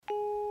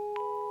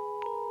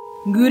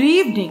Good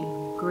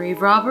evening,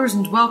 grave robbers,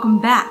 and welcome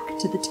back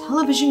to the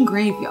television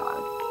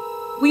graveyard.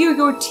 We are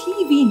your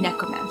TV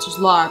necromancers,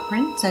 Lara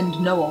Prince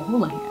and Noah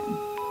Houlihan.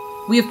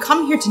 We have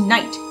come here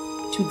tonight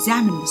to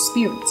examine the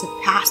spirits of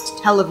past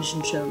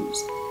television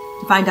shows,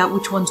 to find out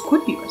which ones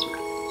could be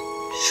resurrected,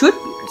 should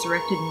be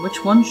resurrected, and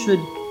which ones should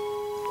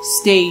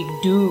stay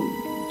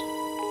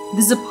doomed.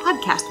 This is a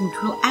podcast in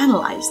which we'll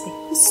analyze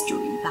the history,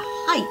 the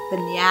hype,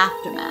 and the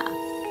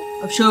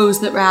aftermath of shows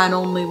that ran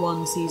only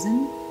one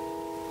season,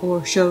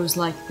 or shows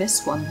like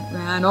this one that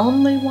ran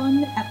only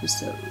one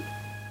episode.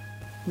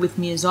 With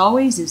me as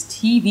always is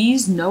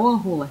TV's Noah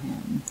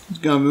Houlihan. He's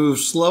gonna move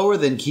slower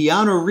than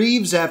Keanu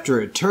Reeves after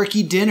a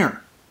turkey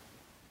dinner.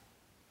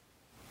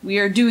 We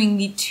are doing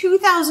the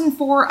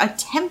 2004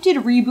 attempted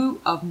reboot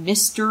of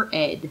Mr.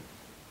 Ed.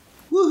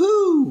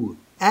 Woohoo!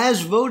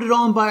 As voted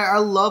on by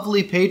our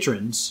lovely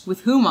patrons.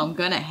 With whom I'm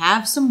gonna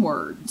have some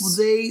words.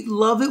 They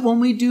love it when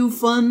we do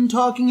fun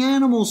talking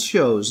animals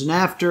shows, and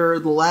after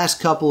the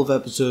last couple of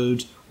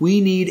episodes, we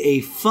need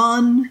a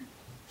fun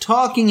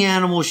talking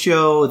animal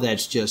show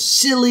that's just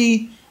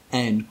silly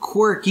and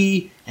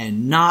quirky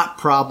and not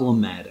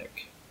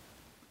problematic.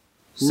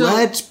 So,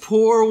 let's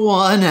pour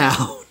one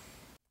out.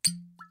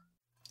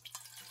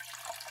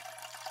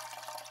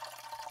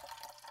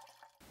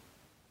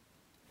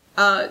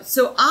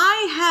 So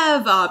I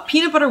have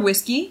peanut butter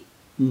whiskey,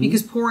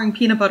 because pouring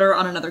peanut butter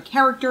on another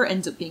character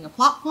ends up being a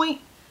plot point,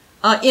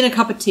 in a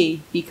cup of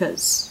tea,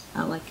 because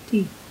I like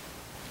tea.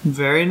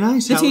 Very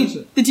nice. How is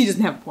it? The tea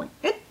doesn't have a point.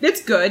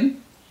 It's good.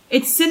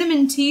 It's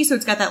cinnamon tea, so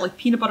it's got that like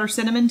peanut butter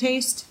cinnamon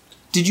taste.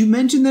 Did you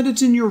mention that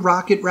it's in your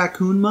Rocket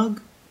Raccoon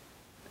mug?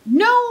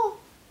 No.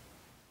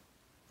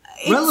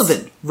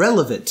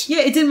 Relevant. Yeah,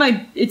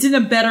 it's in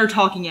a better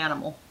talking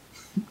animal.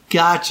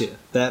 Gotcha.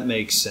 That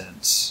makes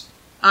sense.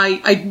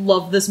 I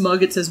love this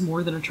mug. It says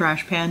more than a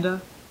trash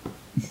panda.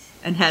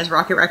 And has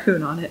Rocket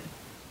Raccoon on it.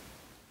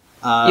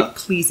 It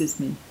pleases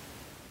me.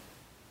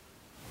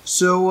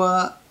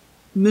 So,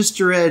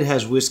 Mr. Ed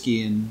has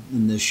whiskey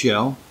in this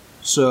show.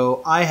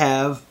 So, I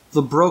have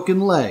the broken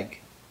leg.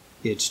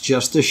 It's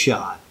just a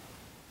shot.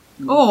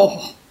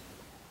 Oh.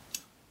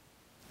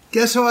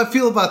 Guess how I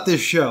feel about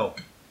this show?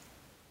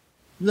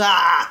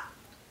 Ah!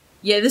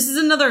 Yeah, this is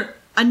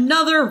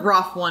another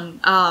rough one.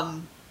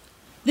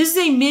 This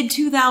is a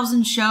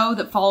mid-2000s show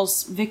that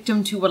falls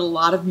victim to what a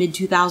lot of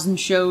mid-2000s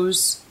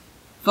shows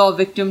fall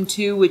victim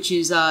to, which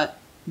is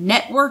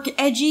network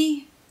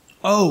edgy.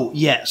 Oh,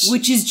 yes.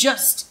 Which is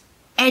just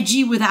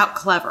edgy without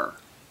clever.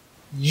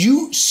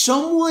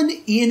 Someone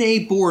in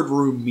a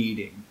boardroom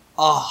meeting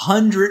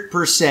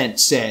 100%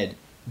 said,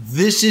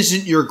 "This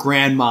isn't your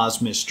grandma's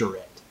Mr.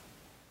 Ed."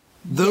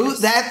 Yes.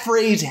 That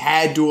phrase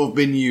had to have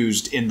been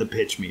used in the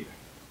pitch meeting.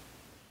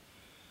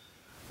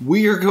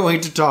 We are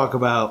going to talk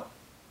about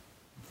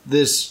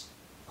this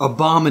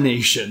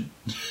abomination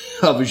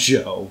of a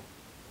show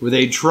where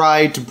they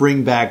tried to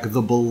bring back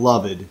the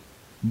beloved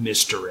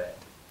Mr. Ed.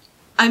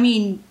 I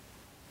mean,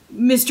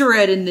 Mr.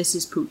 Ed in this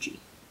is Poochie.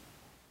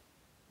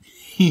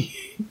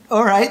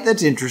 Alright,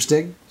 that's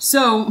interesting.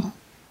 So...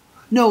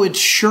 No, it's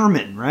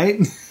Sherman, right?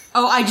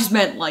 Oh, I just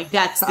meant, like,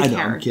 that's the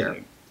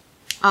character.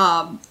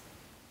 I'm kidding.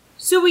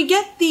 So we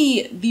get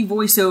the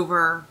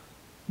voiceover,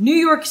 New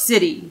York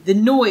City, the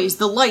noise,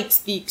 the lights,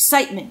 the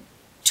excitement.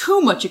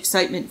 Too much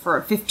excitement for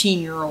a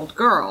 15-year-old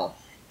girl.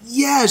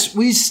 Yes,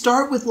 we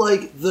start with,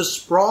 like, the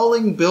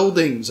sprawling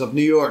buildings of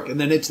New York, and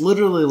then it's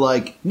literally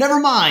like, never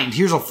mind,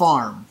 here's a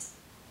farm.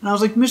 And I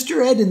was like,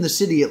 Mr. Ed in the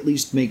city at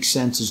least makes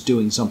sense as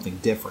doing something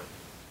different.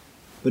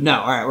 But no,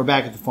 alright, we're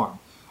back at the farm.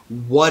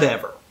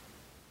 Whatever.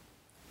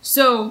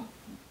 So,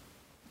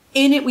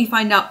 in it we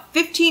find out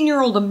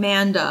 15-year-old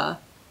Amanda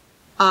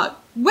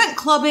went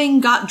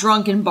clubbing, got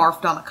drunk, and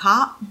barfed on a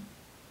cop.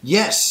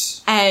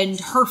 Yes. And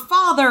her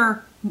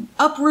father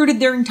uprooted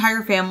their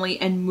entire family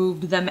and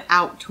moved them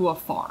out to a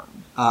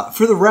farm.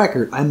 For the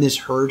record, I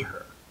misheard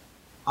her.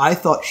 I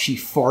thought she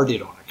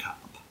farted on a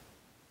cop.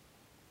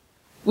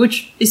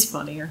 Which is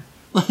funnier.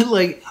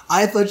 Like,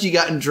 I thought she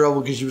got in trouble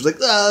because she was like,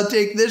 "Oh,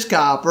 take this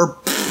cop," or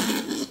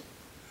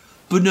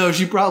but no,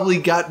 she probably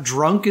got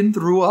drunk and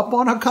threw up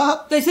on a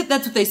cop? That's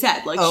what they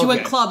said. Like, She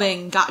went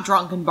clubbing, got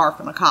drunk, and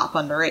barfed on a cop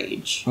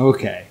underage.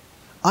 Okay.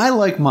 I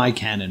like my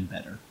canon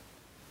better.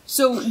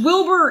 So,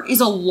 Wilbur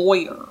is a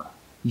lawyer.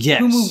 Yes.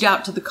 Who moved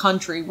out to the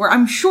country, where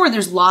I'm sure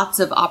there's lots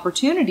of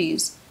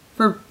opportunities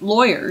for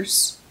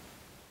lawyers.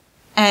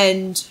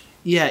 And...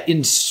 yeah,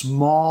 in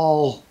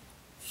small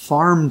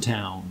farm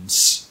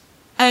towns.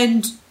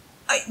 And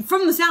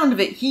from the sound of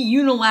it, he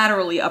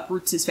unilaterally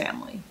uproots his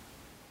family.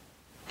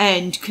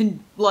 And,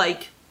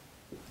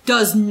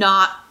 does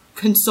not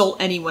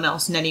consult anyone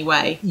else in any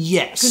way.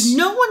 Yes. Because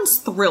no one's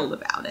thrilled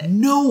about it.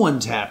 No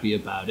one's happy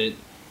about it.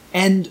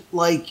 And,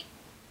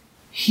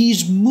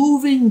 he's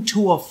moving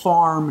to a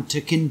farm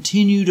to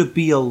continue to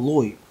be a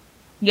lawyer.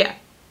 Yeah.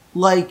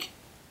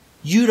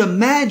 You'd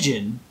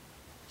imagine,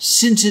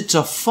 since it's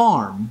a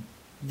farm,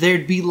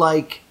 there'd be,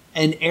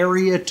 an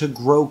area to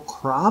grow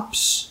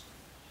crops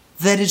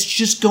that is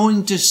just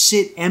going to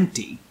sit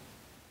empty.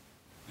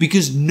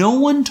 Because no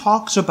one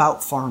talks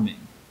about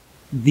farming.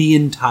 the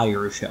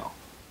entire show.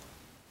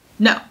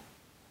 No.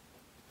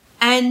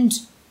 And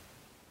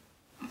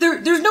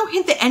there's no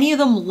hint that any of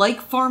them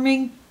like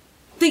farming.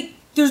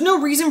 There's no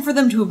reason for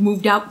them to have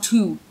moved out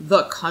to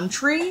the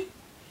country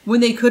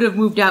when they could have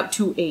moved out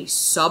to a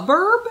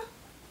suburb.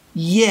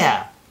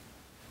 Yeah.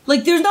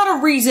 Like, there's not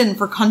a reason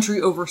for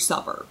country over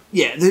suburb.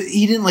 Yeah,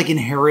 he didn't, like,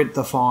 inherit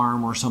the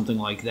farm or something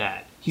like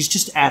that. He's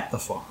just at the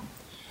farm.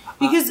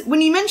 Because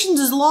when he mentions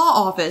his law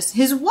office,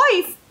 his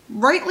wife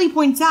rightly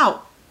points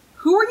out,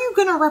 who are you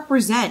going to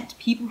represent?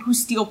 People who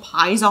steal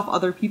pies off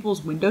other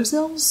people's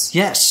windowsills?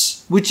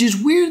 Yes, which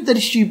is weird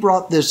that she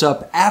brought this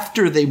up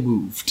after they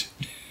moved.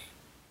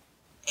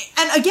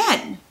 And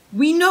again,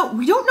 we don't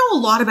know a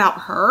lot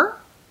about her.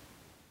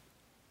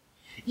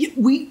 Yeah,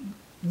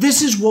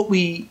 this is what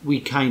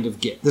we kind of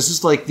get. This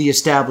is like the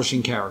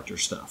establishing character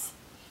stuff.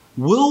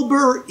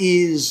 Wilbur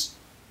is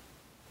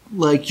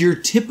like your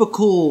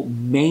typical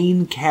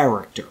main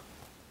character.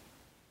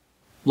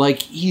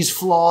 Like, he's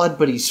flawed,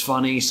 but he's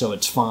funny, so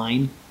it's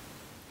fine.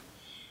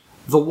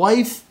 The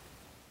wife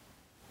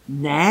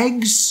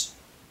nags.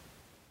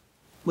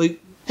 Like,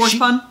 Horse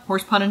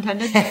pun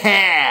intended.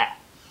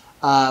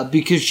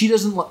 Because she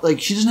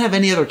doesn't have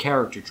any other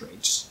character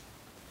traits.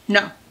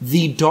 No.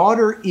 The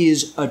daughter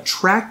is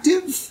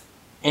attractive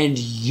and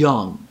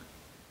young.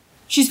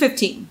 She's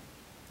 15.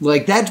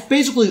 Like, that's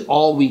basically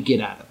all we get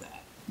out of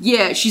that.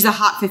 Yeah, she's a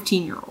hot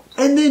 15-year-old.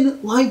 And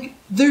then, like,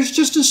 there's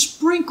just a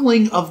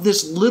sprinkling of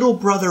this little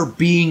brother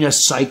being a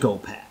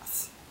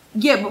psychopath.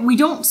 Yeah, but we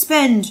don't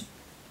spend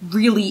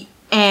really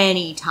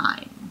any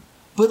time.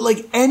 But,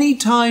 like, any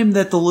time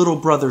that the little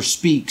brother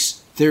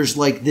speaks, there's,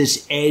 like,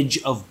 this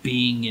edge of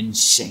being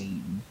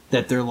insane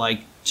that they're,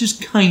 like,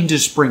 just kind of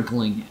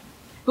sprinkling in.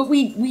 But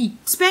we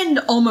spend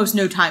almost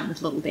no time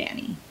with little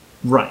Danny.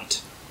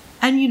 Right.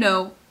 And,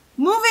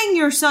 moving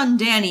your son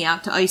Danny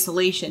out to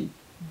isolation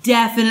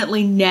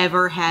definitely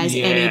never has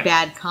any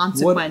bad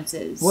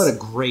consequences. What a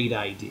great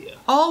idea.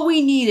 All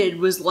we needed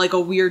was, like, a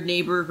weird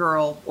neighbor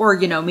girl, or,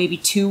 maybe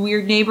 2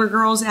 weird neighbor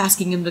girls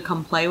asking him to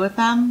come play with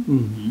them.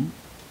 Mm-hmm.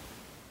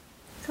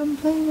 Come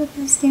play with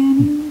us,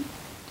 Danny.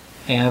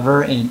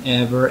 Ever and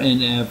ever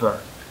and ever.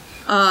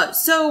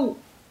 So,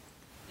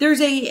 there's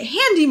a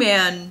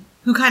handyman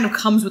who kind of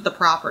comes with the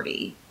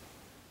property.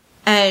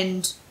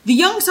 And the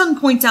young son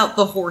points out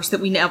the horse that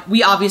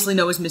we obviously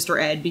know is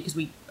Mr. Ed because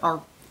we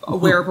are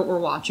aware of what we're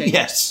watching.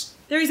 Yes.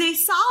 There's a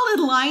solid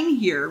line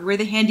here where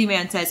the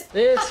handyman says,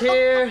 "This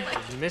here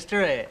is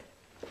Mr. Ed.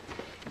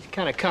 He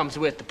kind of comes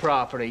with the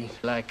property,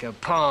 like a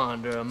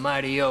pond or a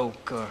mighty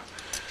oak or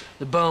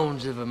the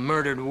bones of a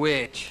murdered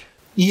witch."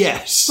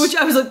 Yes. Which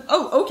I was like,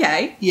 oh,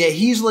 okay. Yeah,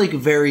 he's, like,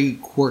 very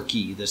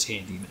quirky, this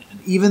handyman.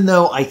 Even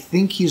though I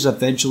think he's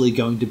eventually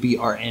going to be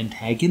our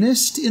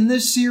antagonist in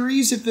this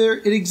series, if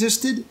it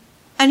existed.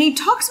 And he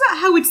talks about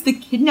how it's the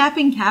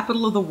kidnapping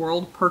capital of the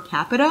world per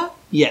capita.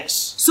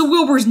 Yes. So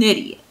Wilbur's an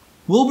idiot.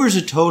 Wilbur's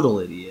a total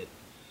idiot.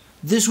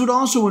 This would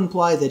also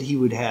imply that he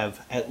would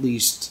have at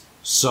least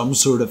some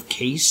sort of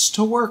case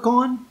to work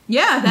on.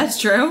 Yeah, that's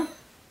true.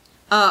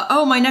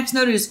 My next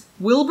note is,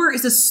 Wilbur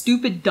is a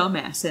stupid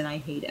dumbass and I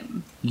hate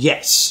him.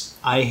 Yes,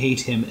 I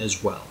hate him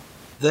as well.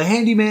 The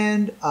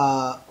handyman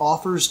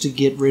offers to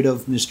get rid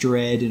of Mr.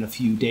 Ed in a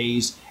few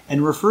days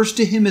and refers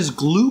to him as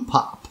Glue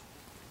Pop.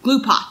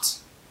 Glue pot.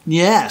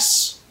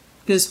 Yes.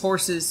 Because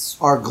horses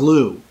are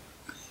glue,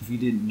 if you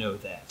didn't know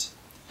that.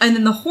 And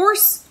then the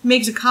horse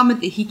makes a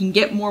comment that he can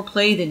get more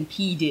play than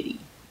P. Diddy.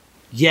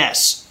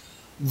 Yes.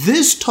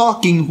 This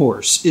talking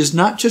horse is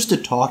not just a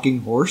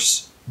talking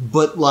horse,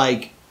 but,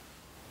 like,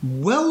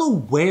 well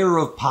aware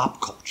of pop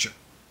culture.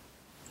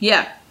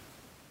 Yeah.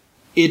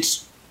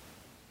 Doesn't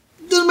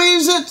make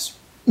any sense.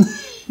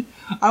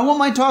 I want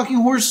my talking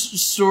horse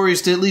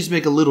stories to at least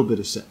make a little bit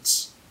of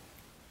sense.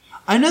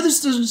 I know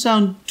this doesn't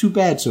sound too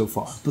bad so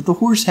far, but the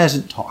horse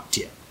hasn't talked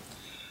yet.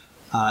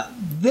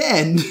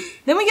 Then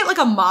we get, like,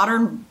 a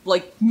modern,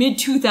 like,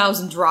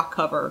 mid-2000s rock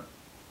cover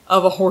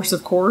of A Horse,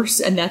 of Course,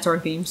 and that's our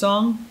theme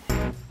song.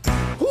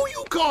 Who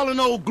you calling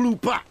old glue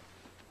pot?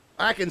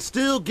 I can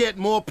still get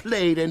more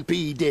play than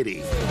P.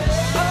 Diddy.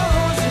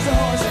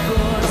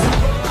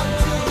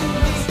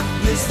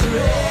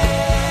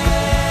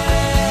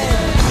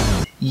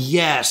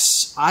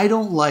 Yes, I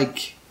don't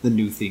like the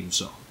new theme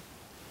song.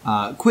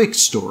 Quick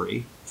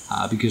story,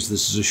 because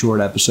this is a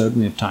short episode,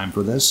 we have time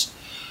for this.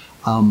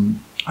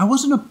 I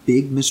wasn't a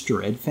big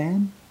Mr. Ed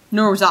fan.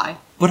 Nor was I.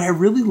 But I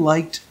really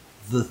liked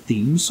the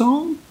theme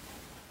song.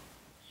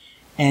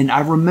 And I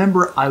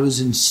remember I was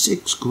in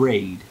 6th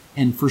grade,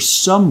 and for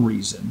some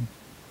reason,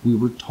 we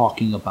were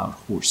talking about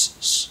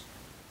horses.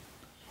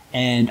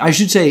 And I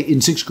should say, in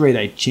 6th grade,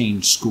 I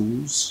changed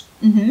schools.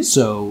 Mm-hmm.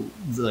 So,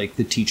 like,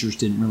 the teachers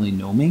didn't really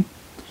know me.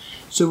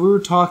 So we were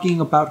talking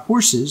about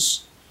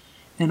horses,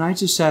 and I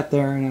just sat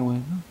there and I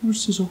went, "A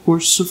horse is a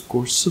horse, of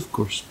course,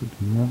 but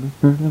you never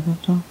heard of a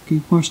talking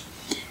horse."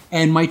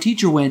 And my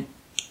teacher went,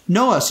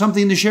 "Noah,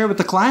 something to share with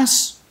the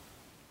class?"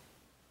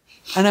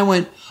 And I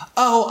went,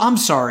 "Oh, I'm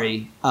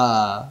sorry.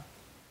 I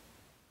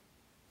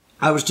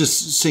was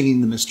just singing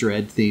the Mr.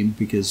 Ed theme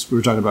because we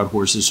were talking about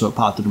horses, so it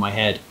popped into my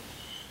head."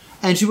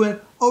 And she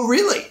went, oh,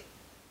 really?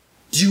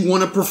 Do you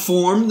want to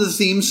perform the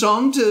theme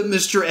song to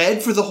Mr.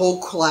 Ed for the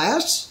whole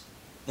class?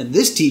 And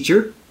this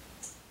teacher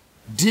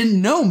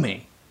didn't know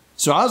me.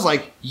 So I was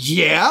like,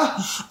 yeah,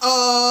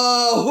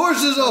 a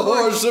horse is a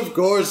horse, of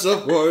course,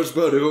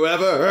 but who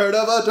ever heard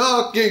of a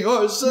talking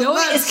horse? No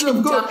one is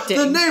conducting.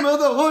 The name of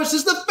the horse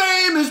is the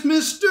famous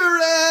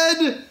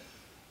Mr. Ed.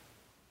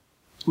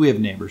 We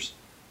have neighbors.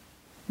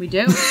 We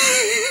do.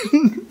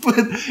 But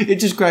it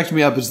just cracks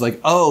me up. It's like,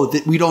 oh,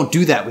 we don't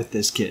do that with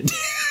this kid.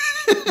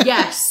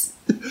 Yes.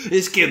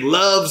 This kid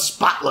loves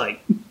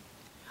spotlight.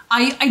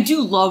 I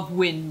do love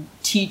when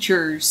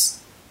teachers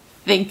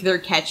think they're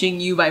catching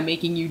you by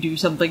making you do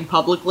something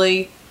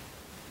publicly,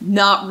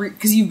 not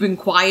because you've been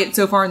quiet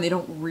so far and they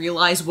don't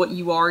realize what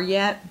you are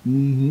yet.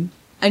 Mm-hmm.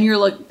 And you're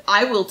like,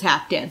 I will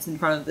tap dance in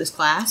front of this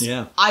class.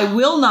 Yeah. I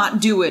will not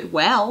do it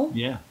well.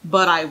 Yeah.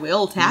 But I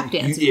will tap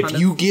dance in front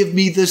of... If you give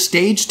me the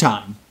stage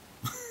time,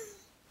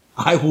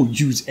 I will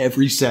use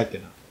every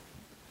second.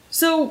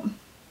 So,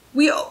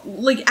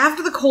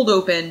 after the cold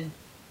open,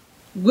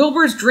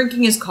 Wilbur's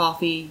drinking his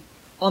coffee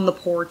on the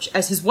porch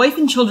as his wife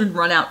and children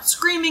run out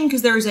screaming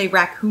because there is a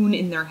raccoon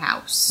in their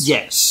house.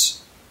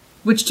 Yes.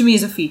 Which to me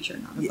is a feature,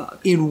 not a bug.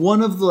 In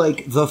one of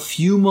the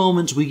few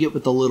moments we get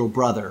with the little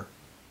brother,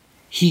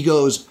 he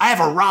goes, I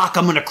have a rock,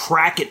 I'm going to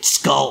crack its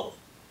skull.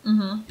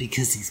 Mm-hmm.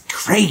 Because he's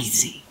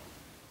crazy.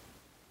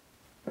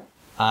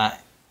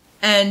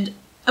 And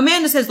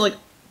Amanda says, what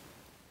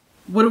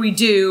do we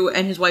do?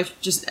 And his wife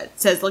just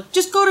says,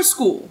 just go to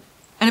school.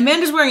 And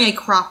Amanda's wearing a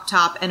crop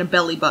top and a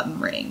belly button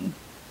ring.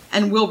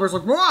 And Wilbur's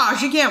like, wow,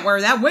 she can't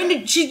wear that. When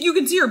did you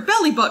can see her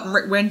belly button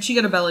ring. When she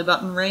got a belly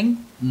button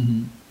ring?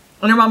 Mm-hmm.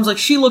 And her mom's like,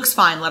 she looks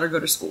fine, let her go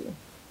to school.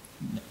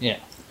 Yeah.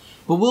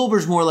 But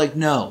Wilbur's more like,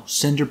 no,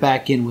 send her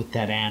back in with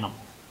that animal.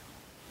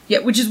 Yeah,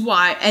 which is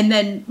why. And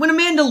then when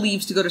Amanda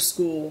leaves to go to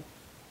school,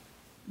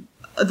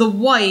 the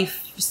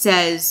wife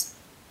says,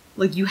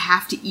 you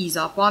have to ease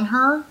up on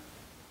her.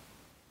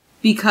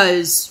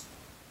 Because,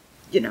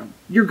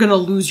 you're going to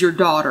lose your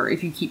daughter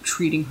if you keep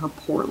treating her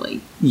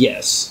poorly.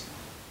 Yes.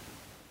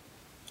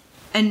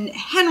 And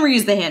Henry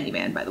is the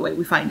handyman, by the way,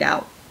 we find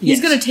out. He's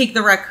going to take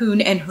the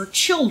raccoon and her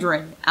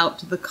children out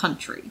to the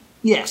country.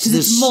 Yes. Because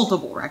it's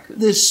multiple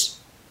raccoons.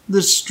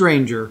 This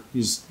stranger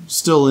is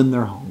still in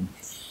their home,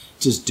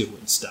 just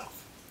doing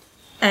stuff.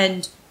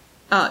 And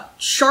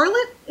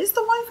Charlotte is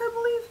the wife, I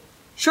believe?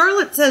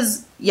 Charlotte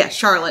says, yes,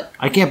 Charlotte.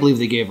 I can't believe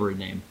they gave her a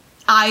name.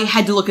 I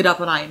had to look it up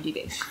on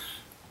IMDb.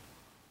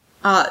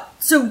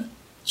 So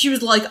she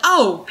was like,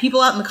 oh,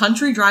 people out in the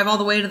country drive all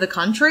the way to the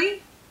country?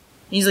 And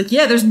he's like,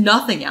 yeah, there's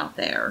nothing out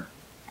there.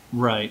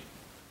 Right.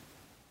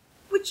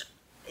 Which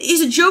is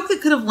a joke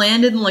that could have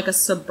landed in a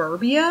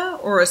suburbia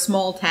or a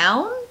small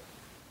town.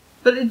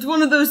 But it's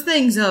one of those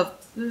things of,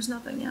 there's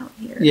nothing out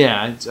here.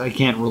 Yeah, I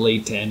can't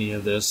relate to any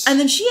of this. And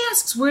then she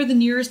asks where the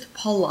nearest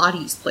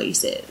Pilates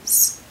place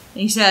is.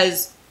 And he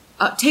says,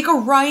 take a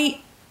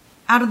right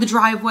out of the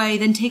driveway,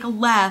 then take a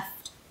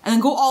left, and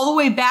then go all the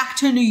way back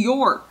to New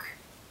York.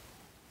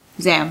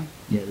 Zam.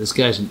 Yeah, this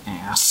guy's an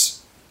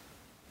ass.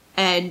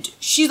 And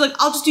she's like,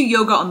 I'll just do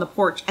yoga on the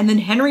porch. And then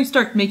Henry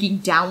starts making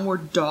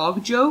downward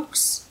dog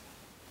jokes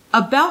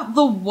about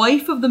the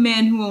wife of the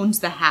man who owns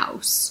the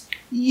house.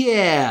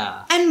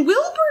 Yeah. And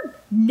Wilbur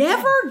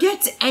never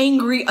gets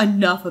angry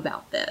enough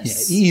about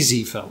this. Yeah,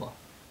 easy, fella.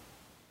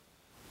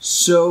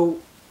 So,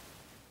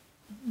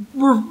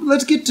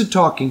 let's get to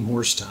talking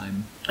horse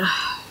time.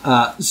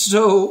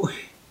 So,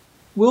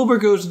 Wilbur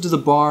goes into the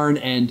barn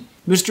and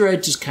Mr.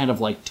 Ed just kind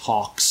of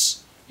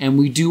talks. And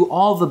we do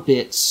all the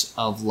bits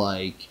of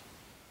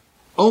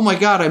oh my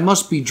god, I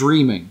must be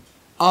dreaming.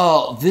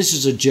 Oh, this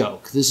is a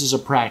joke. This is a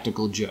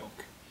practical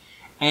joke.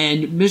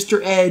 And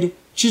Mr. Ed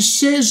just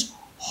says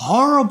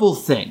horrible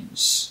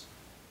things.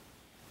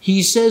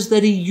 He says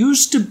that he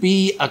used to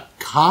be a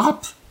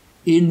cop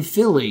in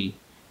Philly,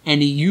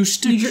 and he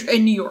used to...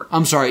 in New York.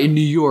 I'm sorry, in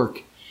New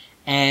York.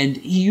 And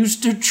he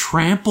used to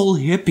trample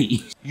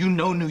hippies. You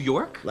know New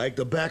York? Like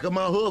the back of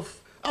my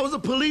hoof. I was a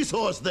police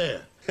horse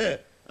there.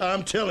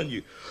 I'm telling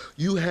you,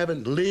 you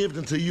haven't lived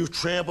until you've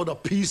trampled a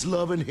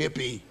peace-loving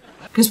hippie.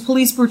 Because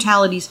police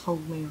brutality's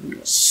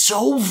hilarious.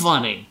 So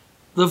funny.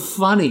 The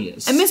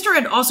funniest. And Mr.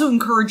 Ed also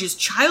encourages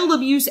child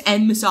abuse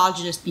and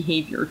misogynist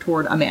behavior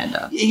toward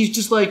Amanda. He's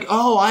just like,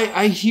 oh,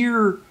 I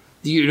hear,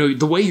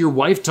 the way your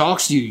wife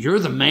talks to you, you're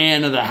the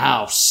man of the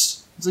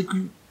house. It's like,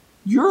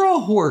 you're a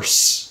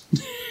horse.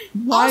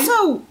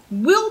 Also,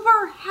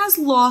 Wilbur has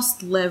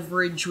lost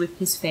leverage with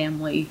his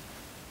family.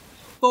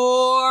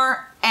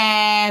 Forever.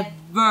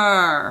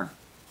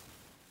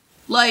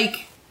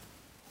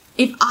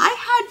 If I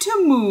had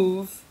to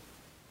move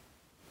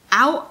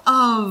out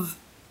of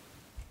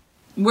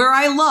where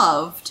I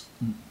loved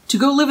to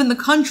go live in the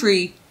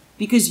country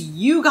because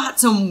you got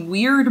some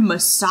weird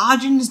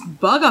misogynist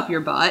bug up your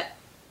butt,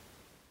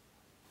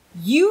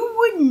 you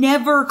would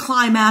never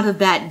climb out of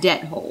that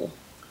debt hole.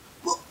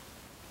 Well,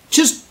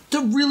 just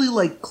to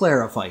really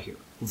clarify here,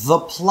 the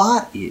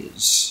plot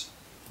is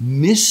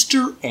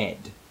Mr.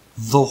 Ed,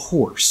 the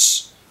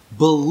horse,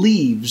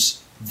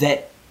 believes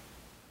that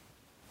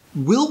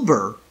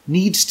Wilbur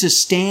needs to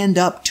stand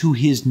up to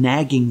his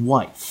nagging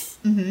wife.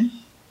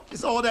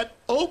 It's all that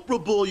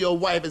Oprah bull your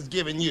wife is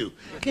giving you.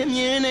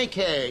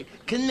 Communicate,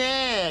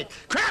 connect,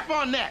 crap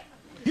on that.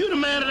 You the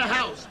man of the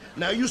house.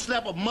 Now you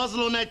slap a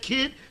muzzle on that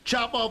kid,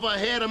 chop off her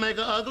hair to make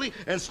her ugly,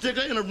 and stick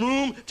her in a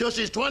room till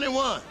she's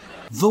 21.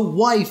 The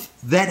wife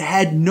that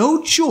had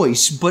no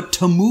choice but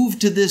to move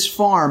to this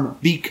farm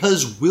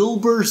because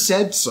Wilbur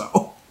said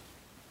so.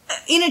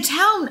 In a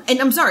town, and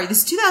I'm sorry, this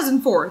is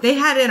 2004, they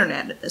had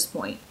internet at this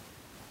point.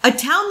 A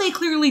town they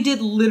clearly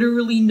did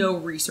literally no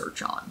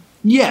research on.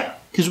 Yeah,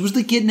 because it was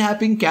the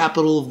kidnapping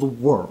capital of the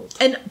world.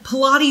 And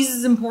Pilates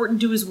is important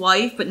to his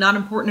wife, but not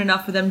important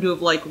enough for them to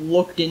have, like,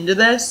 looked into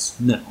this.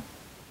 No.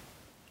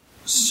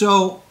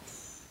 So,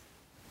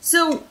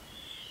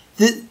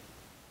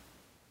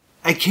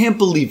 I can't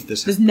believe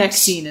this This happens. next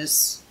scene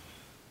is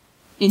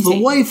insane.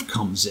 The wife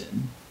comes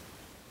in,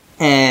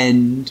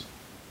 and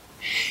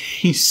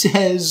he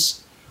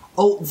says,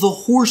 oh, the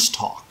horse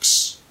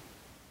talks.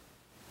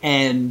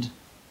 And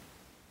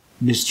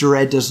Mr.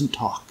 Ed doesn't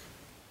talk.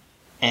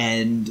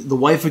 And the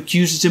wife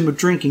accuses him of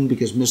drinking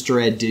because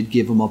Mr. Ed did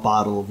give him a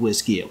bottle of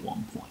whiskey at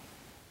one point.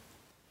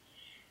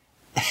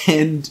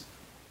 And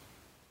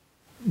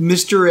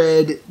Mr.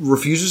 Ed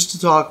refuses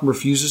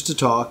to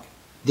talk.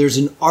 There's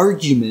an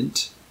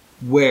argument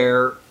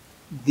where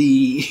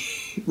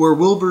where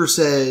Wilbur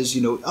says,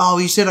 oh,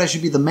 he said I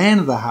should be the man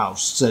of the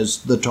house,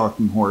 says the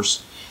talking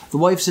horse. The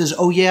wife says,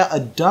 oh yeah, a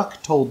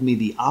duck told me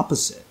the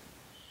opposite.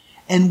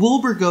 And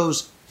Wilbur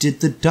goes,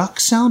 did the duck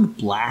sound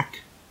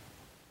black?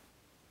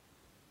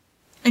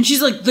 And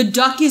she's like, the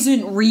duck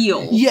isn't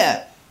real.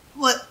 Yeah,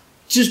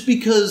 just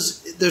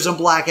because there's a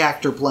black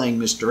actor playing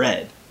Mr.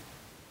 Ed.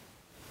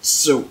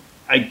 So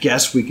I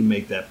guess we can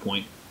make that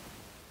point.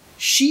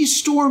 She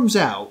storms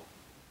out.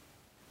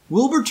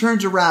 Wilbur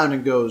turns around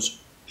and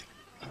goes,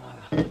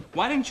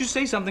 Why didn't you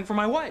say something for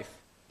my wife?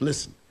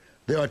 Listen,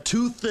 there are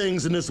two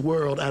things in this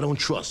world I don't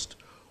trust.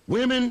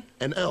 Women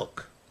and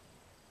elk.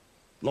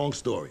 Long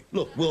story.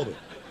 Look, Wilbur,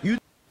 you...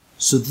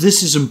 So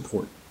this is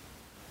important.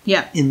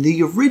 Yeah. In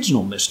the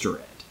original Mr.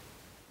 Ed,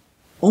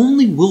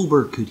 only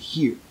Wilbur could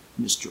hear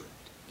Mr. Ed.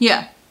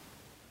 Yeah.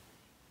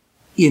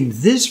 In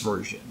this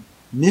version,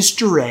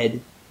 Mr.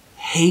 Ed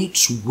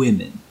hates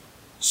women,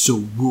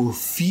 so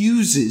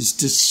refuses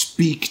to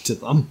speak to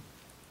them.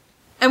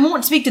 And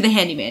won't speak to the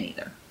handyman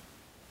either.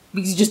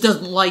 Because he just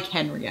doesn't like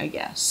Henry, I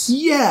guess.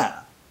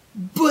 Yeah,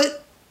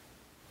 but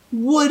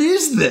what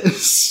is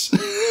this?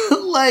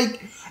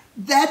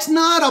 That's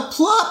not a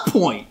plot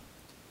point.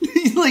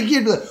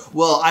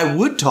 Well, I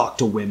would talk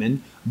to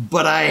women,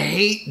 but I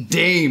hate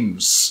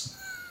dames.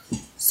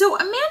 So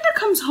Amanda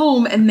comes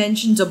home and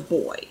mentions a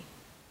boy.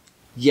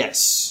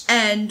 Yes.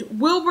 And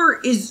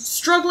Wilbur is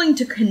struggling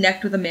to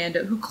connect with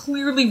Amanda, who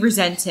clearly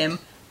resents him.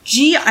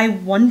 Gee, I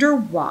wonder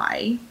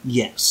why.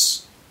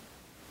 Yes.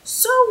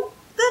 So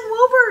then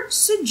Wilbur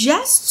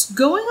suggests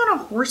going on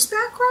a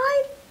horseback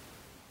ride?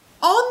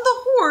 On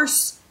the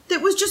horse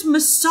that was just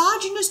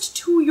misogynist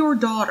to your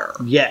daughter.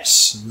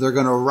 Yes, they're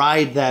gonna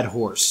ride that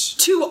horse.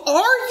 To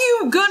Are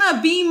You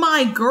Gonna Be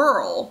My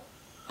Girl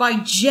by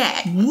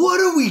Jet. What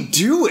are we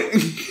doing?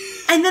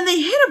 And then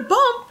they hit a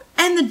bump,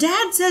 and the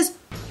dad says,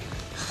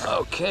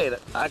 Okay,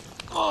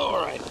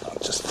 all right.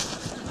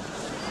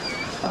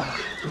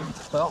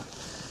 Well,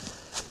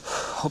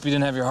 hope you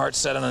didn't have your heart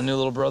set on a new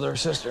little brother or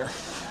sister.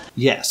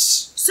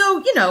 Yes.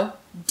 so,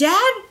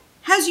 Dad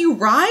has you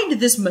ride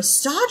this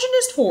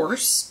misogynist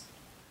horse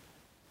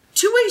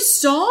to a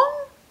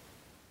song?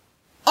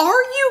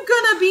 Are You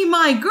Gonna Be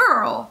My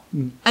Girl?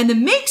 And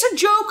then makes a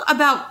joke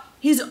about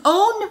his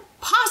own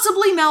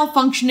possibly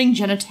malfunctioning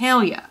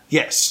genitalia.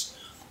 Yes.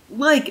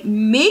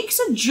 Makes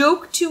a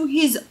joke to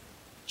his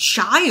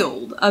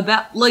child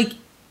about,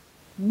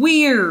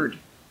 weird.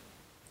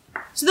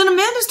 So then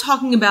Amanda's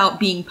talking about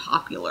being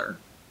popular.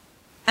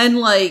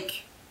 And,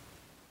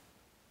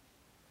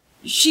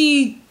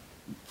 she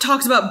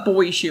talks about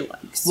boys she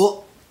likes.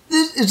 Well,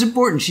 it's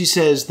important. She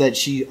says that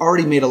she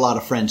already made a lot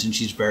of friends and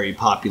she's very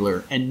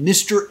popular. And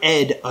Mr.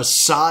 Ed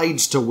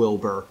asides to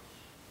Wilbur.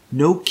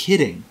 No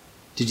kidding.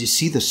 Did you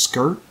see the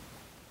skirt?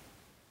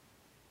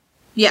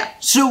 Yeah.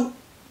 So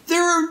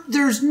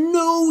there's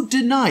no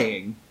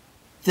denying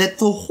that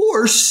the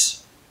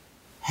horse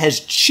has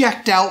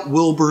checked out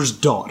Wilbur's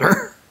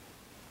daughter.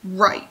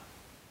 Right.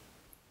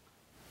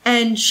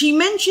 And she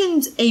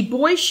mentions a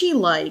boy she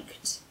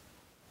liked,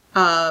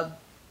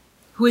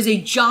 who is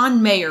a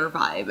John Mayer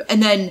vibe.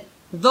 And then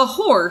the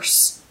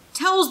horse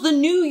tells the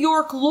New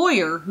York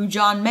lawyer who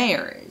John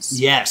Mayer is.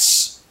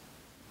 Yes.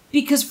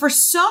 Because for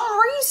some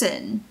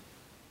reason,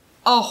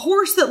 a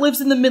horse that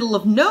lives in the middle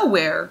of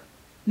nowhere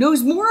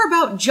knows more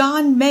about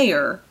John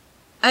Mayer,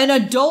 an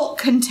adult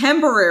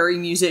contemporary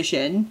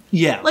musician.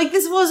 Yeah.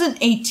 This wasn't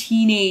a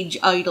teenage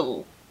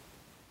idol.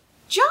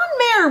 John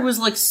Mayer was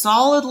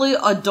solidly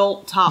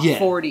adult top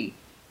 40.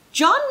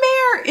 John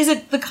Mayer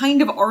is the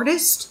kind of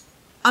artist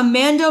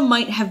Amanda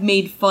might have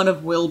made fun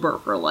of Wilbur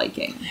for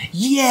liking.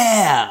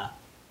 Yeah.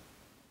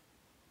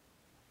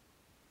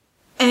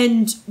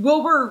 And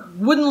Wilbur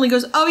woodenly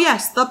goes, oh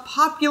yes, the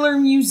popular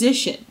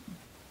musician.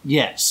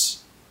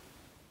 Yes.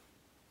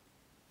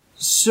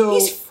 So...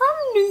 He's from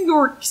New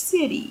York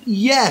City.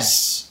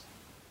 Yes.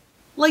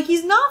 Like,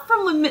 he's not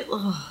from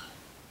the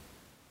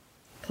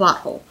plot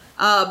hole.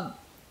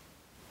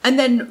 And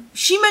then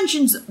she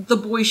mentions the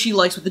boy she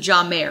likes with the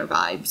John Mayer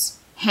vibes,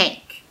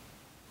 Hank.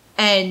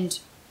 And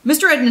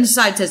Mr. Ed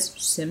inside says,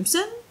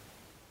 Simpson?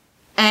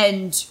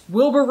 And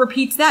Wilbur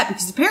repeats that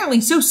because apparently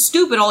he's so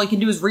stupid all he can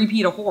do is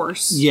repeat a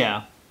horse.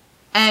 Yeah.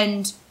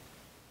 And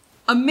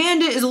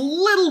Amanda is a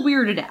little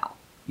weirded out.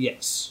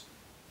 Yes.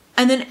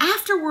 And then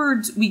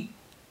afterwards, we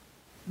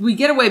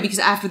get away because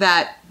after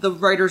that, the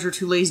writers are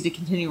too lazy to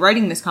continue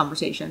writing this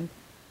conversation.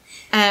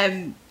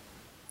 And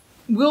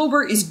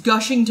Wilbur is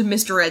gushing to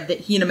Mr. Ed that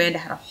he and Amanda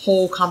had a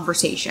whole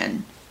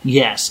conversation.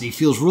 Yes, and he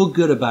feels real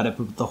good about it,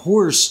 but the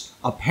horse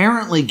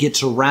apparently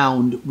gets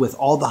around with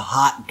all the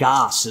hot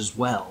goss as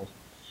well.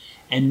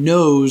 And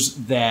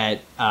knows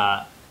that...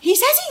 He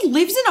says he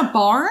lives in a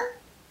barn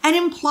and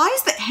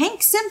implies that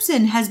Hank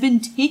Simpson has been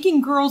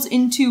taking girls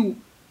into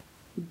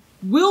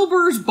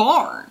Wilbur's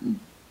barn.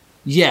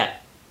 Yeah,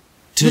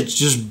 to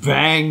just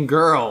bang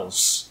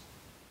girls.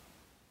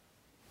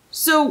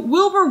 So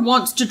Wilbur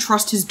wants to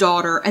trust his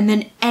daughter, and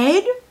then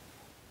Ed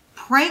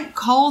prank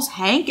calls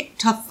Hank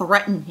to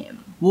threaten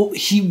him. Well,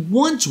 he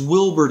wants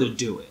Wilbur to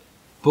do it,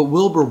 but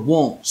Wilbur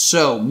won't.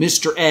 So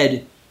Mr.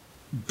 Ed,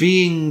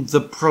 being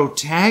the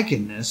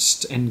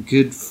protagonist and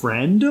good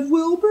friend of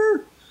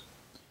Wilbur,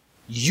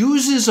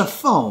 uses a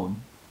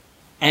phone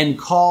and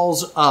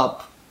calls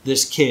up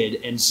this kid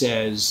and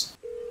says,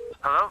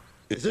 Hello?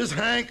 Is this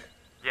Hank?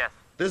 Yes.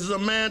 This is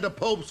Amanda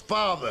Pope's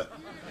father.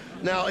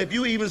 Now, if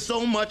you even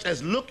so much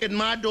as look at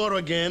my daughter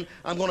again,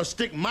 I'm going to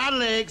stick my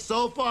leg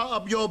so far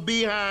up your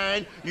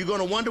behind, you're going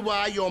to wonder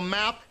why your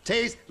mouth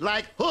tastes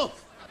like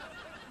hoof.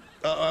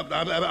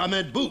 I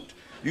meant boot.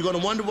 You're going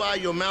to wonder why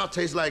your mouth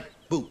tastes like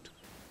boot.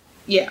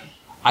 Yeah.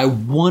 I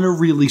want to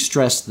really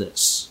stress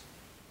this.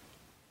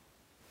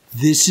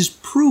 This is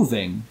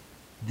proving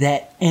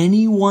that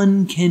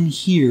anyone can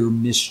hear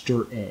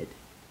Mr. Ed.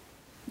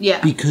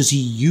 Yeah. Because he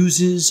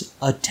uses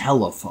a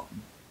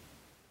telephone.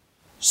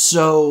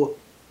 So,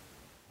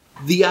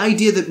 the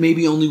idea that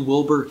maybe only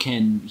Wilbur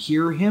can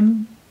hear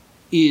him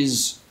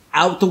is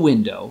out the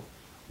window.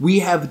 We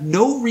have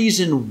no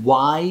reason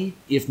why,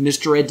 if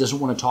Mr. Ed doesn't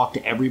want to talk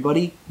to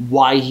everybody,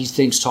 why he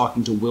thinks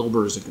talking to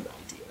Wilbur is a good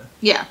idea.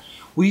 Yeah.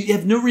 We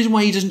have no reason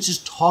why he doesn't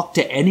just talk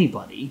to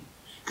anybody.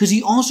 Because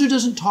he also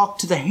doesn't talk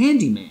to the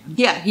handyman.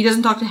 Yeah, he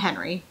doesn't talk to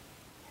Henry.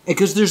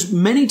 Because there's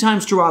many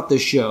times throughout the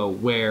show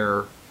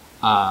where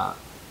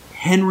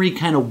Henry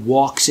kind of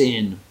walks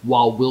in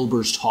while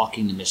Wilbur's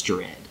talking to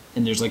Mr. Ed.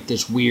 And there's like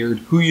this weird,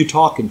 who you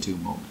talking to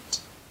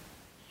moment.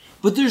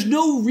 But there's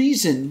no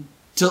reason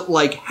to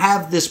like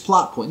have this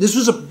plot point. This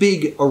was a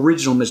big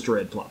original Mr.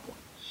 Ed plot point.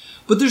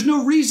 But there's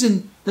no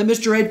reason that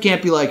Mr. Ed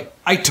can't be like,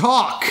 I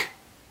talk!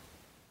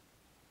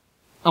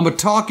 I'm a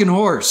talking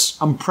horse.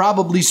 I'm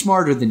probably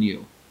smarter than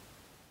you.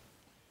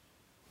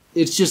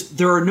 It's just,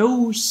 there are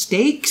no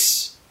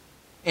stakes,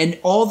 and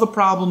all the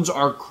problems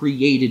are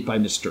created by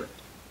Mr. Ed.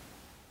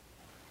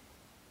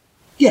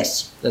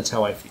 Yes, that's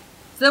how I feel.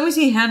 So then we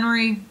see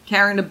Henry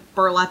carrying a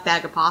burlap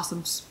bag of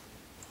possums.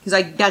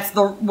 Because that's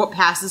what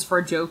passes for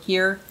a joke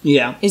here.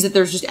 Yeah. Is that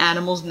there's just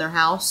animals in their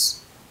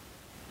house.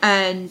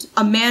 And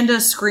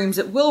Amanda screams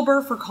at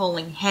Wilbur for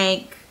calling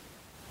Hank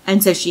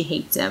and says she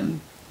hates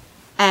him.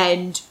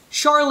 And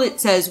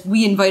Charlotte says,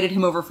 we invited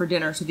him over for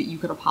dinner so that you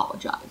could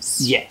apologize.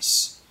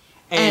 Yes.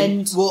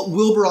 And well,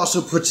 Wilbur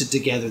also puts it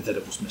together that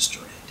it was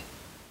Mr.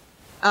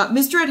 Ed.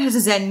 Mr. Ed has a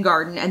Zen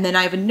garden, and then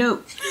I have a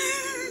note.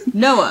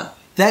 Noah.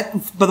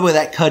 That, by the way,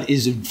 that cut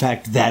is in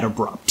fact that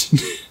abrupt.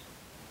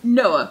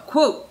 Noah,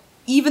 quote,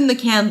 even the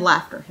canned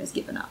laughter has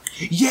given up.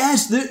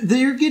 Yes,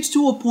 there gets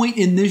to a point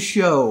in this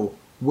show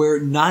where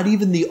not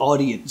even the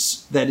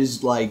audience that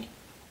is like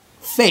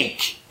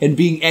fake and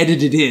being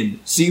edited in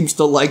seems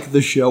to like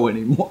the show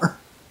anymore.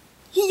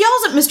 He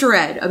yells at Mr.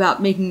 Ed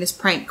about making this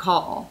prank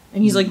call.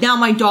 And he's like, now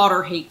my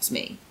daughter hates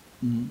me.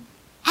 Mm-hmm.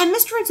 And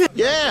Mr. Ed said,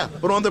 yeah,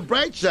 but on the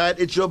bright side,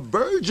 it's your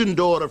virgin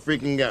daughter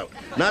freaking out,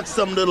 not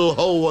some little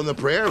hoe on the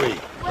prairie.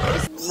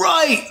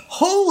 Right!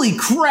 Holy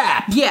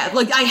crap! Yeah,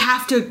 like, I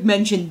have to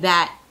mention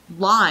that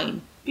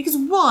line. Because,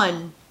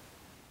 one,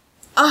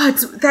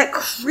 it's that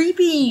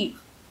creepy,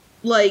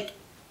 like,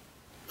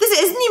 this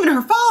isn't even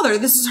her father,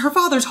 this is her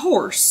father's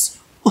horse.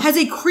 Has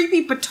a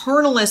creepy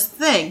paternalist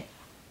thing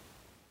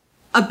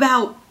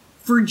about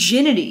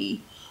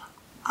virginity.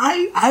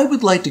 I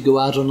would like to go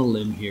out on a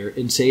limb here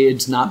and say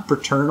it's not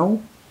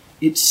paternal.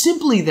 It's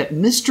simply that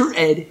Mr.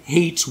 Ed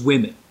hates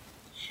women.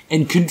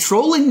 And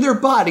controlling their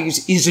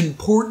bodies is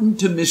important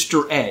to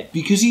Mr. Ed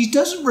because he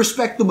doesn't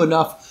respect them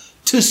enough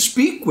to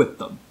speak with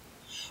them.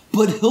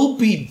 But he'll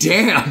be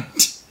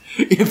damned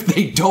if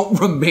they don't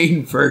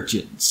remain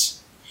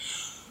virgins.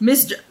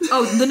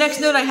 The next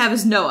note I have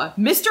is Noah.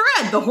 Mr.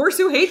 Ed, the horse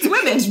who hates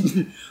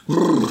women.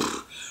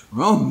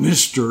 Oh,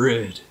 Mr.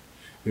 Ed,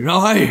 and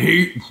I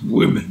hate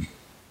women.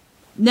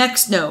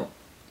 Next note.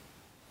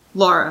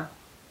 Laura.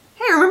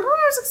 Hey, remember when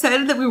I was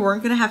excited that we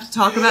weren't going to have to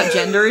talk about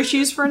gender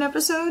issues for an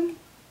episode?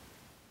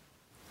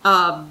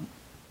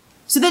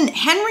 So then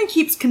Henry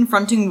keeps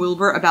confronting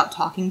Wilbur about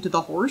talking to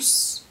the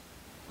horse.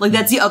 Like,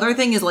 that's the other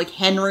thing, is, like,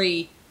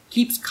 Henry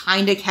keeps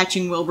kind of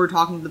catching Wilbur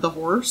talking to the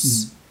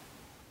horse.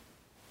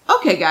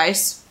 Okay,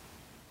 guys.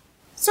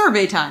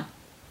 Survey time.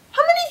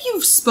 How many of you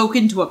have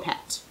spoken to a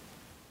pet?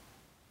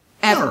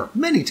 Ever?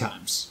 Many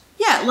times.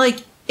 Yeah,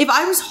 like, if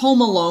I was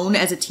home alone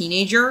as a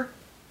teenager,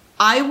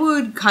 I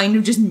would kind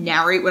of just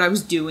narrate what I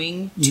was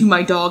doing to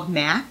my dog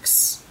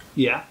Max.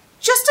 Yeah.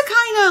 Just to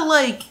kind of,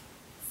 like,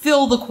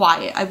 fill the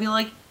quiet. I'd be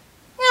like,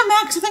 yeah,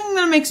 Max, I think I'm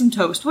gonna make some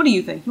toast. What do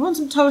you think? You want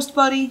some toast,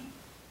 buddy?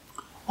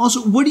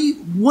 Also,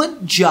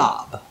 what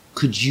job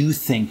could you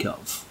think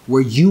of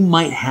where you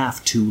might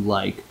have to,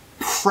 like,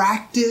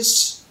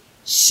 practice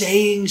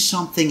saying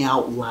something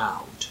out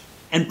loud?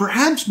 And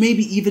perhaps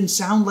maybe even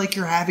sound like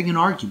you're having an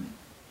argument.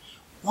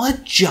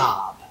 What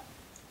job?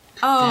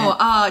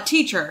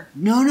 Teacher.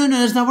 No,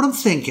 that's not what I'm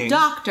thinking.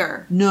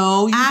 Doctor.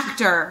 No.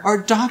 Actor. Are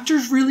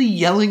doctors really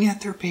yelling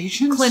at their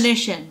patients?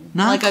 Clinician.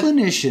 Not like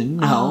clinician,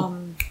 no.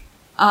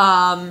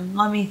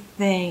 Let me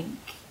think.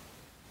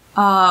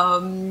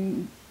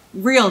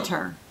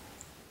 Realtor.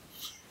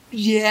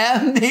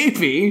 Yeah,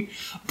 maybe.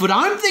 But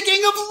I'm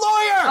thinking of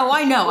lawyer! Oh,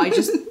 I know.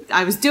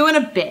 I was doing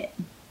a bit.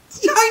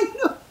 I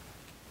know.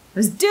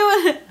 Did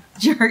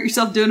you hurt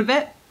yourself doing a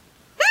bit?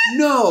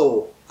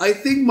 No. I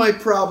think my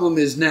problem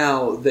is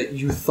now that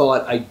you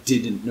thought I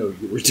didn't know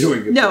you were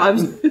doing it. No,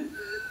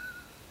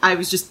 I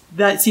was just,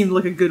 that seemed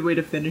like a good way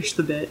to finish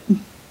the bit. It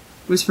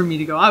was for me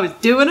to go, I was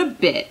doing a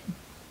bit.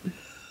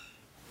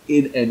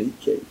 In any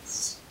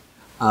case,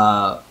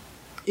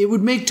 it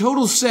would make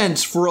total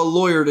sense for a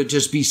lawyer to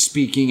just be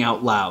speaking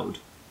out loud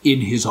in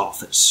his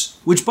office.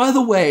 Which, by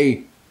the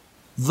way,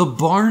 the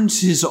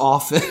barn's his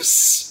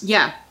office.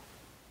 Yeah.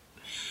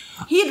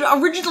 He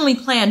had originally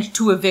planned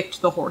to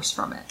evict the horse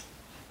from it,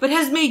 but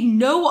has made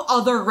no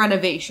other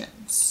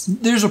renovations.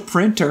 There's a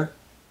printer.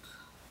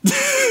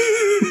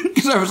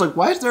 Because I was like,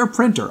 why is there a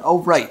printer?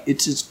 Oh, right,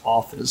 it's his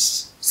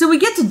office. So we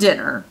get to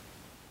dinner,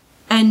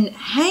 and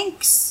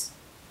Hank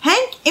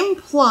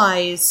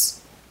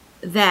implies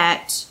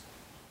that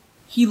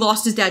he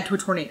lost his dad to a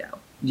tornado.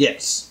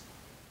 Yes.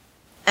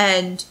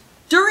 And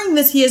during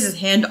this, he has his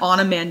hand on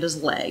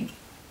Amanda's leg.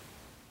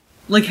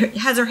 Like,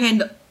 has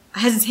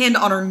his hand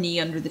on her knee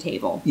under the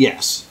table.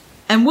 Yes.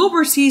 And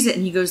Wilbur sees it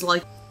and he goes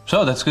like,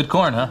 So, that's good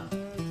corn, huh?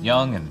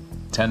 Young and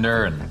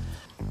tender and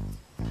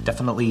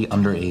definitely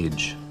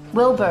underage.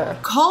 Wilbur.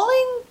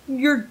 calling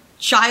your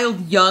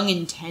child young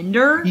and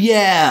tender?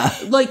 Yeah.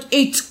 Like,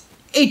 it's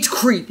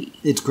creepy.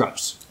 It's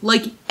gross.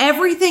 Like,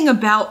 everything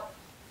about,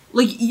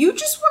 like, you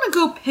just want to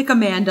go pick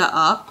Amanda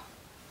up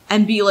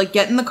and be like,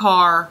 get in the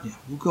car. Yeah,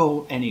 we'll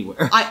go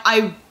anywhere.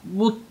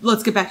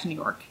 Let's get back to New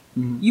York.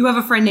 Mm-hmm. You have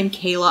a friend named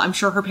Kayla. I'm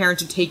sure her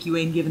parents would take you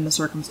in given the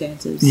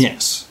circumstances.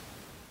 Yes.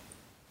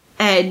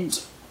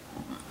 And,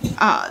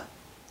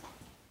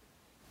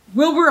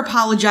 Wilbur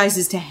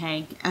apologizes to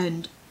Hank,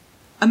 and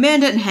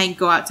Amanda and Hank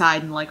go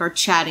outside and, like, are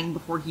chatting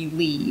before he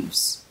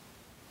leaves.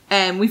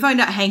 And we find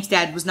out Hank's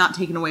dad was not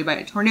taken away by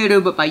a tornado,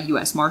 but by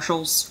U.S.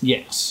 Marshals.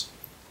 Yes.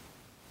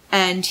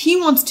 And he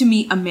wants to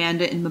meet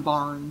Amanda in the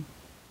barn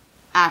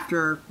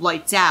after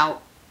lights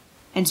out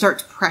and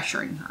starts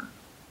pressuring her.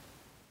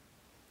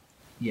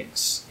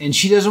 Yes. And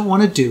she doesn't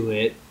want to do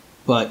it,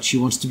 but she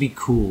wants to be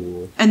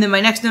cool. And then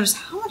my next note is,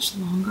 how much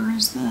longer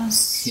is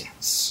this?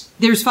 Yes.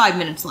 There's 5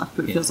 minutes left,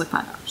 but it feels like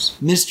 5 hours.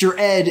 Mr.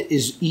 Ed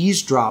is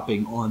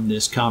eavesdropping on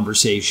this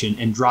conversation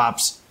and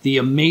drops the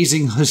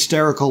amazing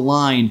hysterical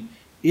line,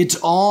 "It's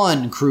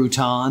on,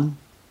 crouton."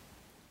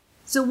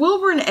 So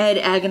Wilbur and Ed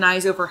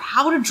agonize over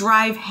how to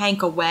drive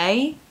Hank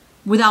away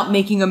without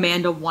making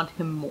Amanda want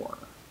him more.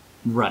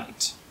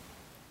 Right.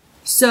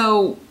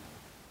 So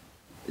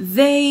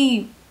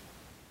they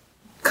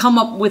come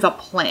up with a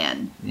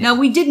plan. Yeah. Now,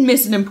 we did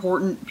miss an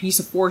important piece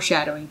of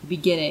foreshadowing at the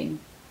beginning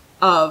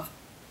of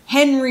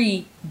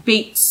Henry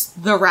baits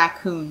the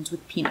raccoons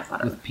with peanut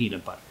butter. With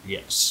peanut butter,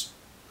 yes.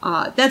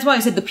 That's why I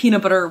said the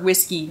peanut butter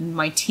whiskey in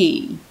my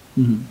tea.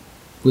 Mm-hmm.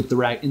 With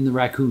in the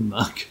raccoon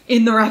mug.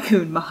 In the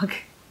raccoon mug.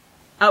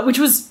 Which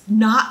was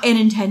not an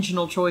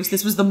intentional choice.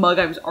 This was the mug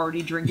I was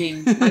already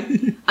drinking.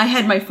 I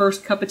had my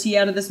first cup of tea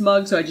out of this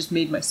mug, so I just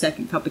made my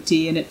second cup of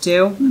tea in it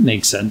too. That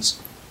makes sense.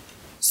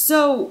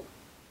 So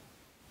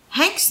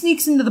Hank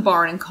sneaks into the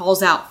barn and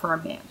calls out for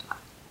Amanda.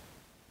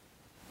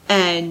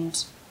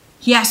 And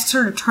he asks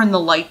her to turn the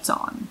lights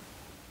on.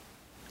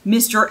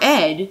 Mr.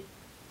 Ed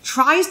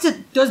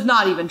does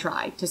not even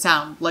try to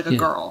sound like a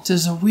girl.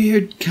 Does a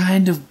weird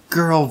kind of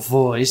girl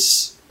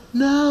voice.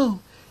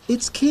 No,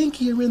 it's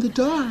kinkier in the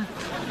dark.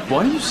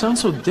 Why do you sound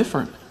so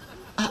different?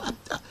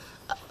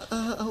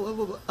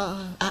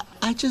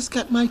 I just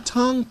got my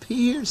tongue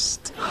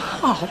pierced.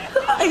 Oh,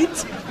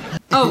 right.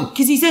 Oh,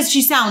 because he says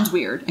she sounds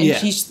weird. And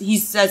he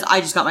says,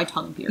 I just got my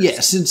tongue pierced. Yeah,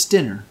 since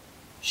dinner,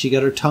 she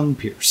got her tongue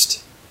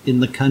pierced in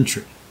the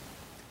country.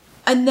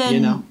 And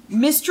then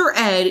Mr.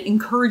 Ed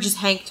encourages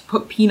Hank to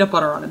put peanut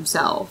butter on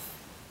himself.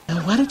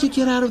 Now, why did you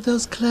get out of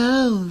those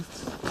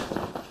clothes?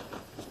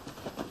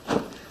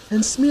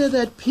 and smear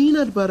that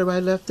peanut butter I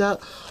left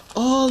out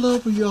all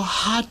over your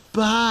hot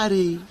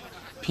body.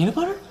 Peanut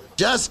butter?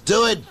 Just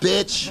do it,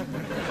 bitch.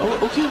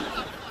 Oh, okay.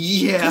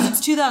 Yeah.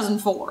 It's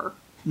 2004.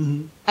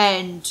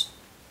 And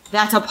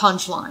that's a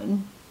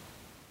punchline.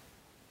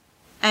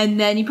 And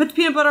then he puts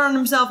peanut butter on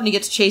himself and he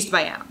gets chased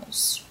by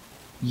animals.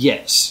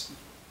 Yes.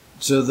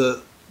 So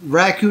the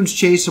raccoons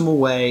chase him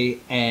away,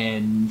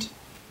 and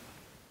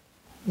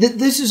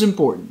this is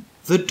important.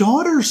 The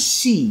daughter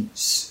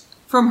sees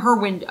From her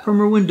window. from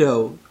her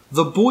window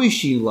the boy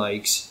she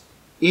likes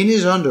in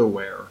his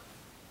underwear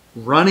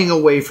running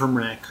away from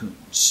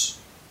raccoons.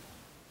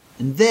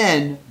 And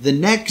then the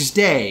next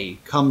day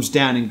comes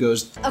down and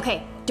goes,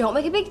 Okay, don't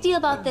make a big deal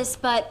about this,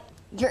 but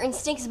your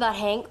instincts about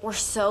Hank were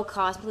so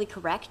cosmically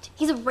correct.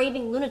 He's a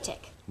raving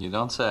lunatic. You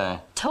don't say.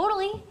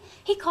 Totally.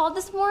 He called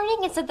this morning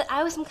and said that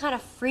I was some kind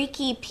of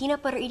freaky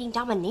peanut butter eating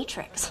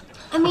dominatrix.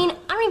 I mean,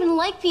 I don't even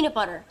like peanut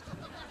butter.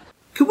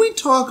 can we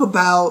talk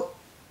about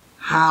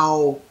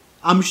how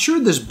I'm sure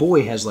this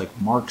boy has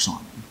like marks on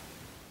him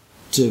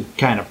to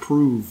kind of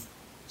prove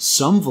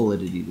some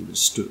validity to the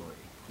story.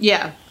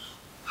 Yeah.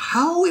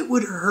 How it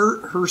would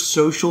hurt her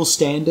social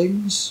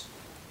standings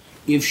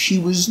if she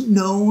was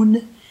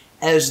known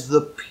as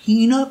the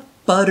peanut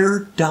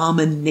butter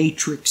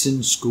dominatrix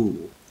in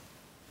school.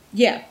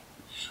 Yeah.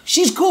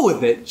 She's cool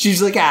with it.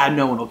 She's like,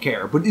 no one will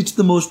care. But it's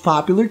the most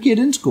popular kid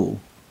in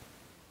school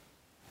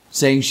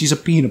saying she's a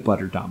peanut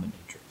butter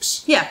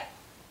dominatrix. Yeah.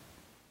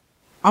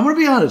 I'm going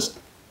to be honest.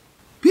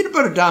 Peanut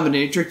butter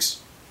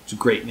dominatrix is a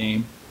great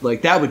name.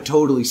 Like, that would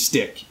totally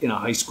stick in a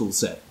high school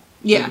setting.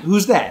 Yeah. Like,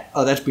 who's that?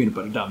 Oh, that's peanut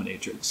butter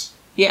dominatrix.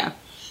 Yeah.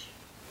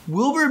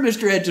 Wilbur and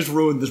Mr. Ed just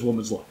ruined this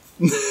woman's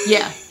life.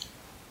 Yeah.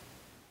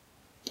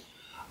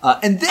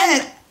 And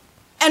then...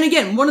 And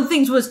again, one of the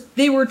things was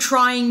they were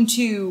trying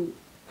to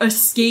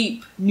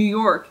escape New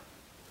York.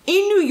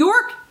 In New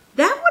York,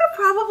 that would have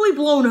probably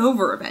blown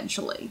over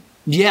eventually.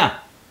 Yeah.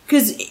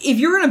 Because if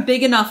you're in a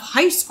big enough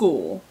high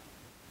school,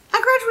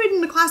 I graduated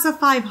in the class of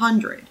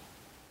 500.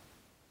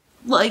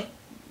 Like,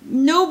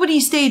 nobody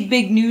stayed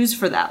big news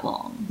for that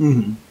long.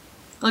 Mm-hmm.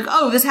 Like,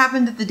 oh, this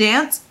happened at the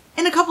dance?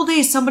 In a couple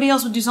days, somebody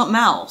else would do something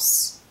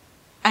else.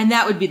 And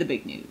that would be the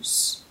big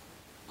news.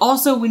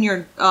 Also, when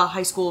you're a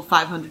high school of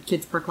 500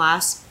 kids per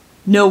class,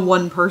 no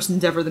one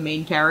person's ever the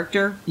main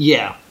character.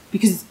 Yeah.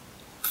 Because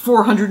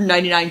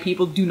 499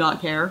 people do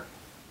not care.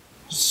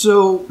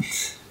 So...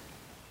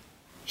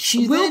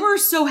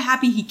 Wilbur's so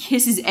happy he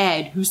kisses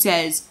Ed, who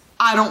says,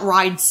 I don't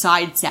ride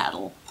side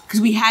saddle.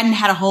 Because we hadn't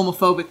had a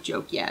homophobic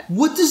joke yet.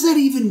 What does that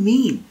even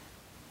mean?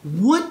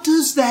 What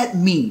does that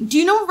mean? Do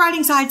you know what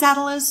riding side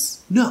saddle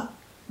is? No.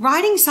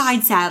 Riding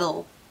side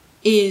saddle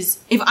is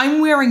if I'm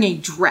wearing a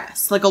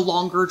dress, like a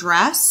longer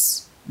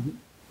dress,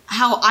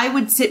 how I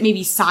would sit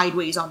maybe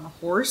sideways on the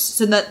horse,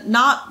 so that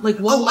not like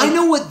one. Oh, I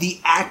know what the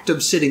act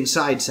of sitting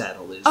side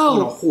saddle is on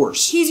a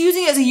horse. He's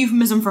using it as a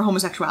euphemism for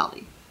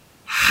homosexuality.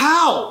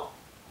 How?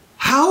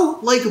 How,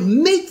 like,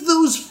 make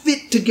those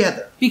fit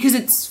together? Because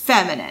it's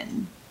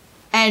feminine.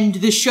 And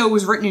the show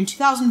was written in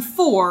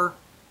 2004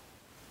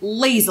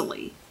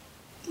 lazily.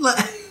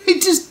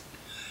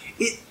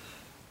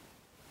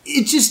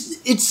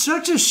 It's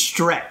such a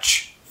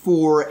stretch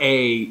for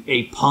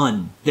a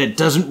pun that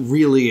doesn't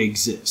really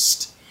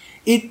exist.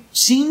 It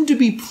seemed to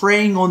be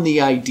preying on the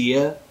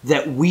idea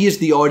that we as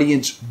the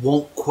audience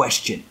won't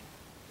question.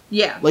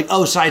 Yeah. Like,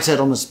 oh, side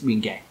saddle must mean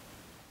gay.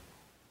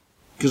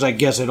 Because I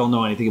guess I don't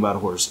know anything about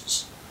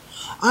horses.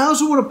 I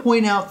also want to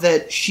point out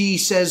that she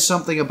says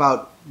something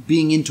about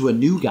being into a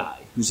new guy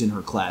who's in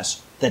her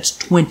class that's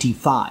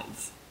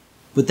 25.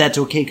 But that's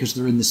okay because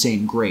they're in the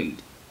same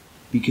grade.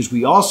 Because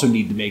we also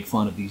need to make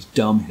fun of these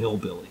dumb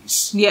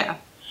hillbillies. Yeah.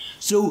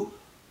 So,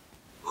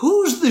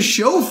 who's the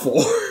show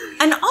for?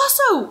 And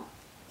also,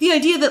 the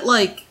idea that,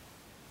 like,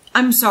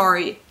 I'm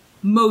sorry,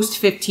 most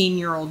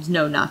 15-year-olds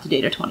know not to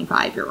date a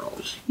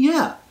 25-year-old.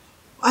 Yeah.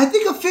 I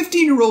think a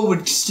 15-year-old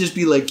would just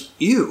be like,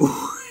 ew.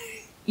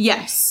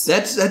 Yes.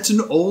 That's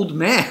an old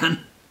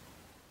man.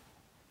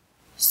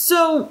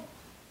 So,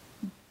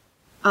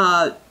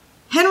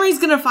 Henry's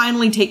gonna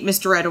finally take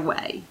Mr. Ed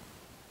away.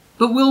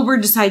 But Wilbur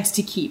decides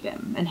to keep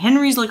him. And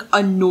Henry's, like,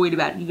 annoyed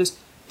about it. He goes,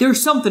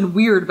 there's something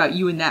weird about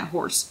you and that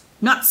horse.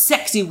 Not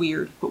sexy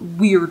weird, but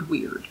weird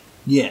weird.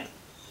 Yeah.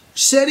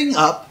 Setting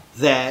up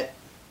that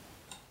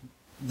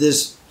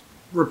this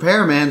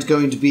repairman's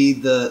going to be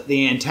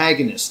the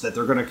antagonist, that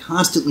they're going to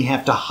constantly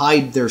have to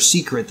hide their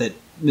secret that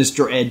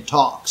Mr. Ed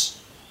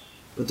talks.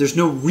 But there's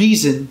no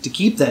reason to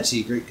keep that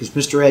secret, because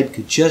Mr. Ed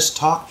could just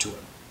talk to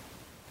him.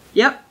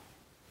 Yep.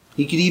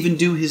 He could even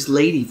do his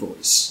lady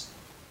voice.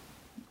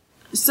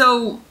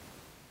 So,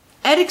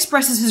 Ed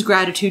expresses his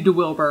gratitude to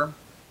Wilbur.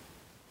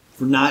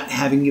 For not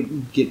having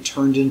it get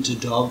turned into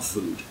dog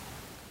food.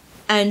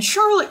 And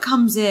Charlotte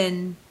comes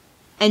in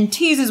and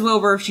teases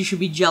Wilbur if she should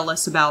be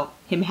jealous about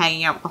him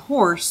hanging out with the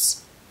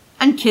horse,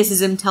 and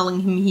kisses him,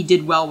 telling him he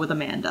did well with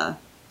Amanda.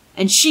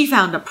 And she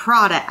found a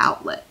Prada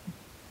outlet.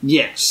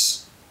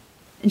 Yes.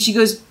 And she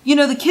goes, you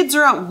know, the kids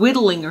are out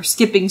whittling or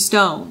skipping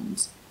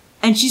stones.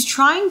 And she's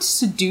trying to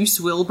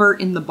seduce Wilbur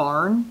in the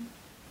barn.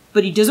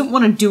 but he doesn't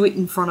want to do it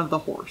in front of the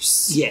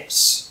horse.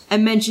 Yes.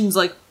 And mentions,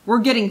 like, we're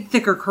getting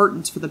thicker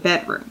curtains for the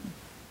bedroom.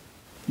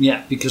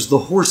 Yeah, because the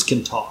horse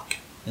can talk.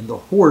 And the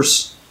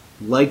horse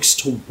likes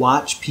to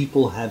watch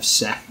people have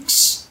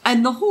sex.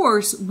 And the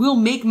horse will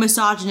make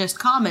misogynist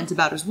comments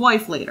about his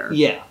wife later.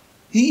 Yeah.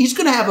 He's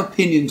going to have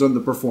opinions on the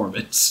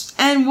performance.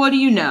 And what do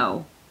you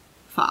know?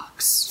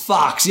 Fox.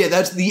 Fox, yeah,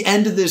 that's the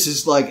end of this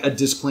is like a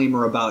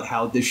disclaimer about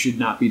how this should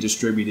not be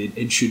distributed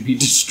and should be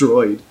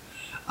destroyed.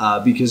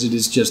 Because it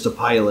is just a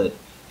pilot,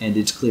 and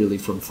it's clearly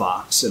from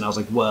Fox. And I was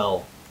like,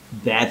 well,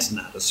 that's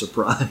not a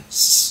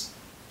surprise.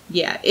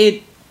 Yeah,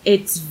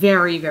 it's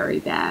very, very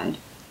bad.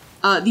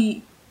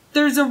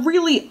 There's a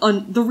really...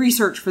 the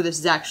research for this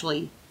is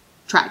actually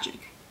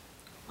tragic.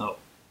 Oh.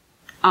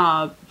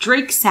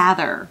 Drake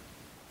Sather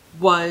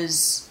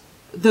was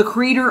the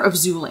creator of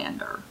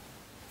Zoolander.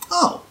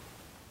 Oh.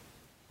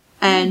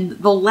 And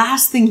the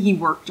last thing he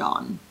worked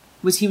on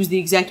was he was the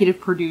executive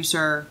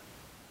producer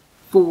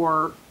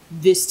for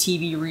this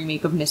TV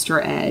remake of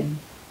Mr. Ed.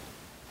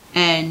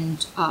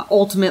 And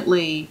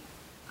ultimately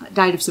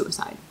died of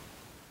suicide.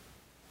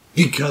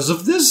 Because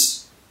of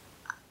this?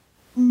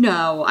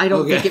 No, I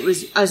don't Okay. think it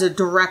was as a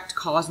direct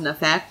cause and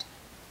effect.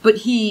 But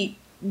he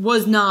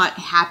was not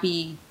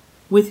happy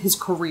with his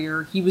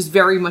career. He was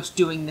very much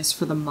doing this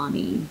for the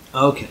money.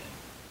 Okay.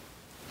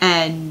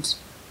 And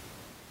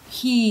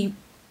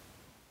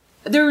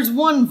there was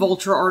one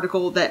Vulture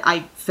article that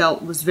I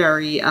felt was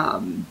very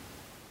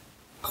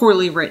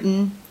poorly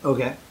written.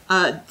 Okay.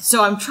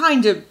 So I'm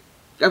trying to...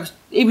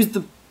 it was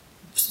the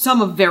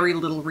sum of very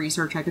little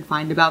research I could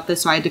find about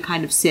this, so I had to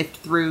kind of sift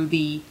through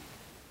the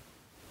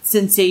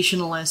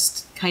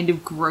sensationalist, kind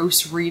of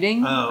gross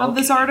reading of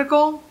this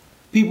article.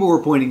 People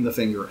were pointing the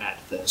finger at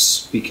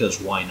this,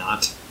 because why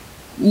not?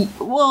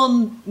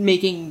 Well,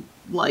 making,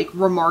 like,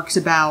 remarks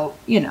about,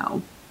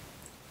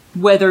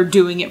 whether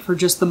doing it for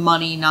just the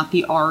money, not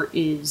the art,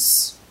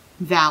 is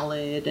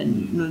valid,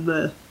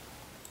 and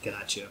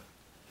Gotcha.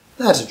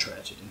 That's a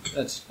tragedy.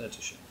 That's a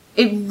shame.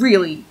 It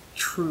really,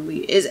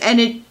 truly is.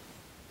 And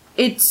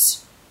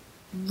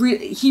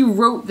he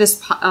wrote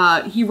this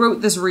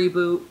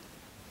reboot.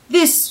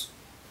 This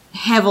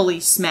heavily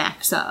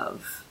smacks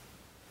of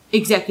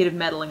executive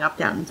meddling up,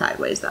 down, and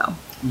sideways, though.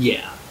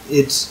 Yeah,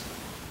 it's...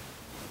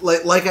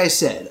 Like I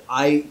said,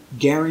 I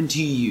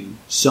guarantee you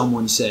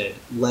someone said,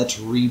 let's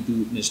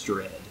reboot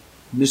Mr. Ed.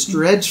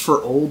 Mr. Ed's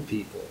for old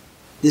people.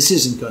 This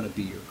isn't going to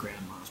be your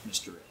grandma's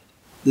Mr. Ed.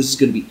 This is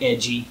going to be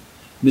edgy.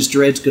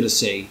 Mr. Ed's going to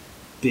say,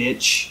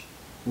 bitch.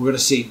 We're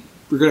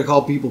going to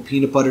call people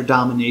peanut butter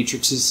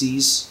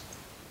dominatrixes.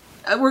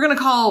 We're going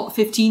to call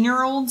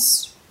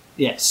 15-year-olds?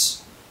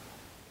 Yes.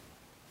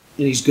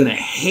 And he's going to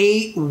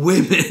hate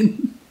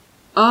women.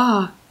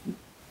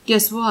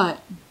 Guess what?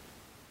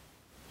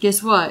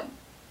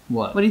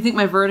 What? What do you think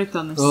my verdict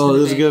on this is? Oh,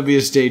 this is going to be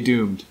a stay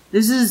doomed.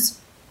 This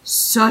is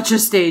such a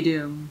stay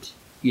doomed.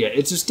 Yeah,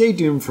 it's a stay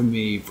doomed for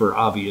me for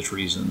obvious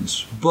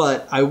reasons.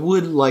 But I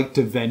would like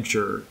to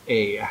venture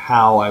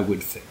how I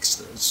would fix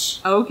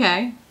this.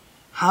 Okay.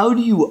 How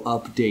do you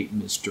update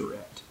Mr.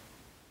 Ed?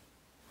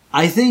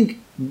 I think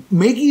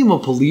making him a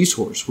police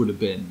horse would have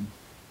been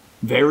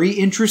very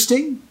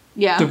interesting.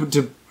 Yeah.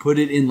 To put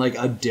it in like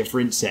a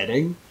different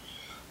setting.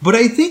 But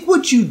I think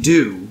what you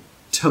do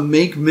to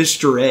make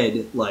Mr.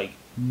 Ed like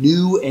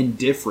new and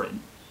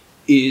different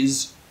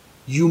is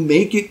you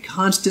make it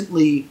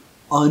constantly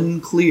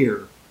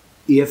unclear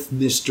if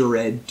Mr.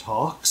 Ed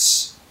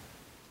talks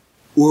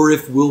or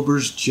if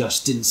Wilbur's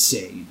just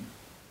insane.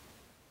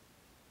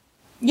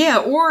 Yeah,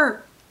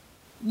 or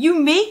you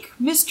make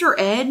Mr.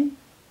 Ed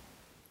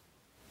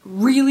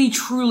really,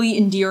 truly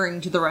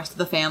endearing to the rest of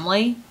the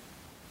family,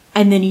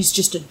 and then he's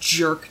just a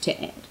jerk to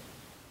Ed.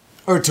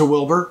 Or to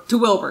Wilbur? To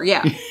Wilbur,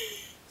 yeah.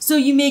 So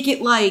you make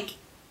it like,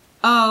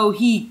 oh,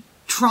 he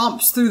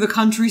tromps through the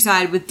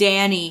countryside with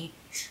Danny.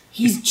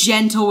 He's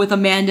gentle with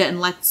Amanda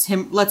and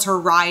lets her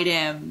ride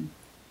him.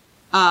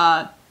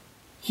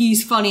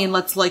 He's funny and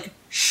lets, like,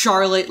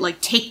 Charlotte,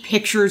 like, take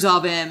pictures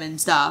of him and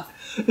stuff.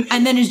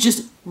 And then is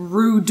just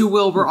rude to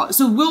Wilbur.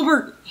 So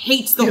Wilbur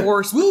hates the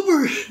horse.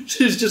 Wilbur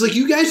is just like,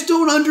 you guys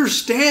don't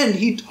understand.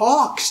 He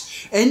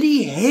talks and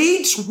he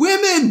hates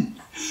women.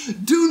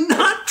 Do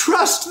not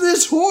trust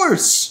this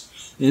horse.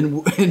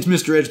 And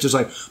Mr. Ed's just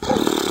like...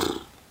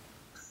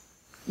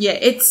 Yeah,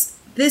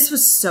 this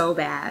was so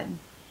bad.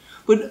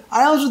 But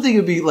I also think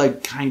it'd be,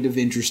 like, kind of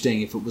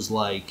interesting if it was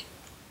like,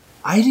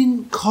 I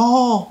didn't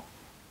call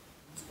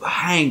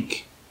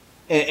Hank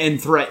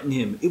and threaten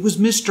him. It was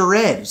Mr.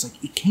 Ed. It's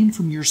like, it came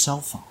from your cell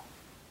phone.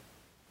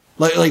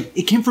 Like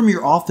it came from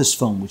your office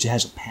phone, which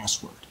has a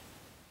password.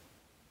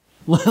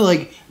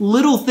 Like,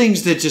 little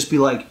things that just be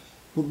like,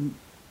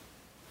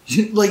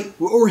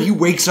 or he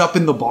wakes up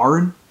in the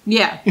barn.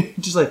 Yeah.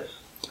 Just like,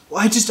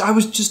 well, I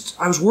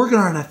was working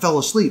on it and I fell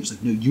asleep. It's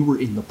like, no, you were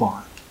in the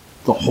barn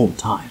the whole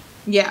time.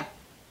 Yeah.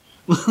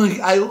 Like,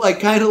 I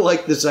kind of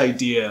like this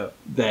idea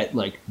that,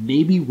 like,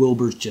 maybe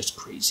Wilbur's just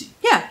crazy.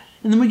 Yeah.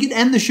 And then we could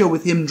end the show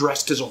with him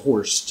dressed as a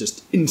horse,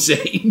 just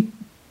insane.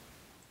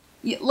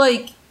 Yeah,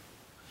 like...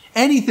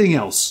 Anything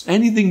else?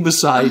 Anything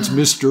besides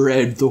Mr.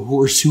 Ed, the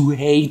horse who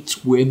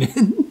hates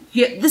women?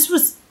 Yeah, this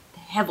was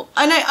heavy.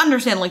 And I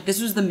understand, like,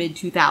 this was the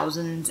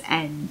mid-2000s,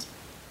 and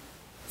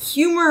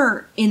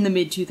humor in the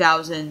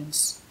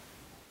mid-2000s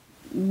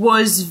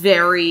was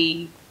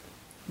very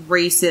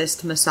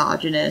racist,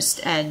 misogynist,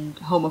 and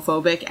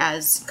homophobic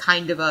as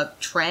kind of a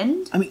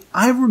trend. I mean,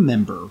 I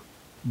remember.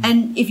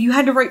 And if you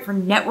had to write for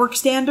network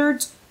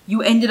standards,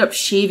 you ended up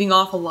shaving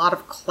off a lot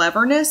of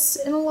cleverness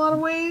in a lot of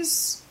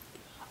ways.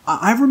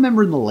 I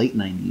remember in the late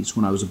 90s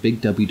when I was a big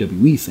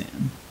WWE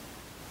fan,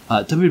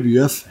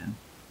 WWF fan,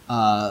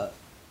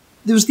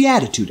 there was the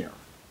Attitude Era.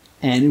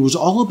 And it was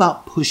all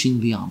about pushing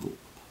the envelope,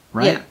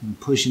 right? Yeah. And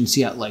pushing,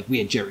 see, like, we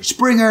had Jerry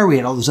Springer, we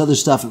had all this other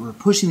stuff, and we were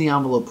pushing the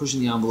envelope,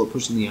 pushing the envelope,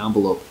 pushing the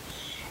envelope.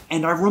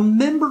 And I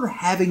remember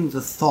having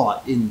the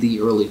thought in the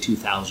early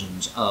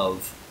 2000s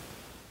of,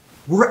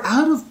 we're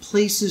out of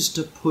places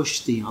to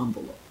push the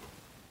envelope.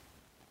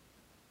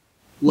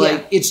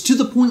 Like, it's to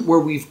the point where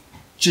we've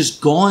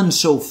just gone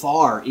so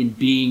far in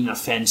being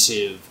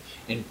offensive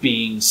and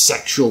being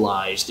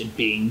sexualized and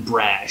being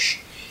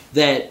brash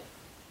that,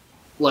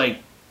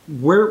 like,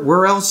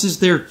 where else is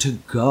there to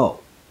go?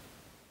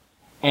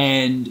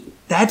 And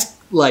that's,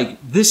 like,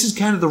 this is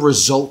kind of the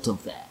result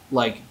of that.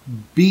 Like,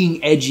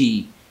 being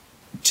edgy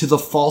to the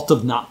fault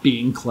of not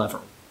being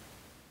clever.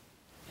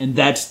 And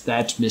that's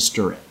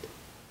Mr. Ed.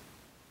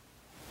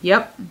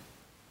 Yep.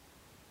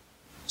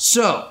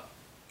 So,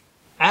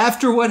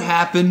 after what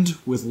happened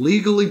with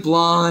Legally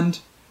Blonde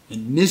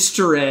and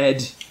Mr.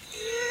 Ed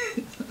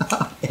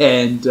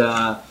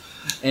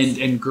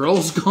and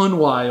Girls Gone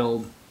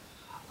Wild,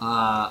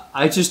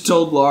 I just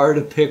told Laura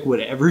to pick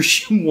whatever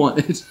she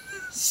wanted.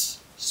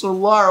 So,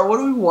 Laura,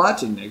 what are we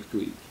watching next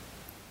week?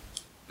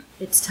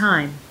 It's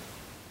time.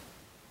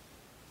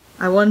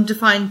 I wanted to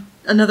find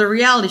another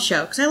reality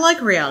show, because I like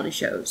reality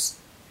shows.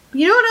 But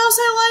you know what else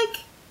I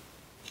like?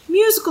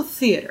 Musical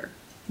theater.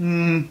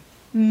 You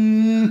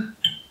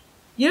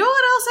know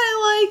what else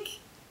I like?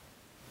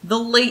 The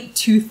late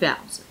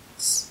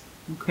 2000s.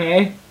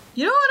 Okay.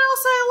 You know what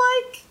else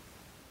I like?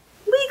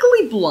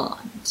 Legally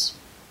Blonde.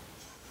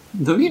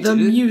 No, you The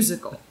didn't.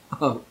 musical.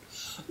 Oh.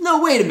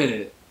 No, wait a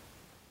minute.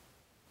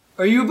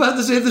 Are you about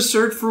to say The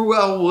Search for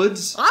Elle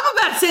Woods? I'm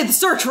about to say The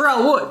Search for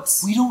Elle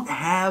Woods. We don't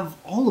have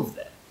all of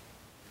that.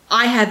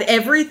 I have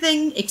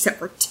everything except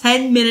for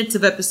 10 minutes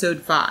of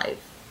episode 5.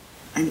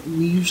 And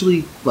we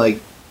usually,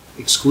 like,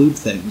 exclude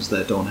things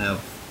that don't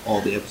have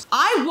all the episodes.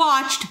 I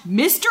watched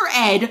Mr.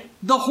 Ed,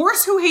 the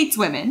horse who hates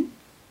women.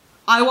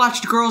 I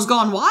watched Girls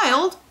Gone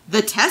Wild,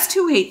 the test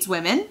who hates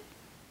women.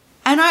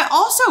 And I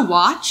also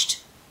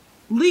watched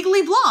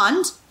Legally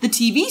Blonde, the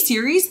TV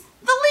series,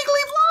 the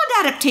Legally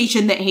Blonde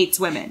adaptation that hates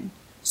women.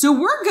 So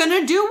we're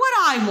gonna do what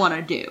I want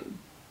to do.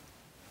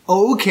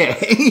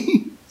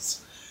 Okay.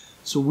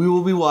 So we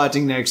will be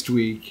watching next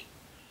week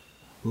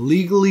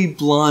Legally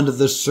Blonde,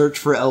 The Search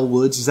for Elle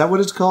Woods. Is that what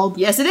it's called?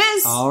 Yes, it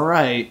is. All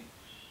right.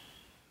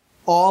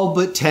 All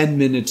but 10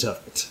 minutes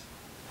of it.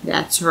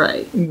 That's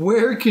right.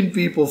 Where can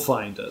people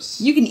find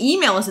us? You can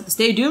email us at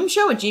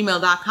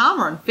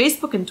thestaydoomedshow@gmail.com or on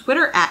Facebook and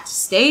Twitter at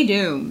Stay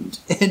Doomed.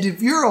 And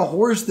if you're a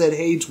horse that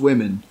hates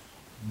women,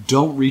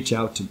 don't reach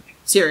out to me.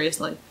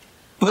 Seriously.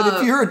 But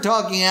if you're a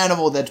talking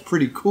animal that's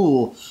pretty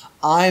cool,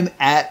 I'm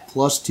at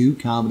 +2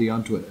 Comedy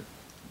on Twitter.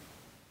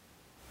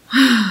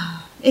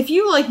 If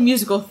you like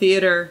musical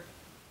theater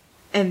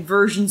and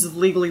versions of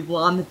Legally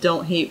Blonde that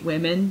don't hate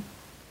women,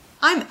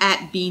 I'm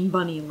at Bean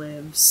Bunny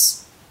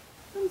Lives.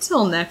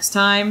 Until next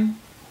time,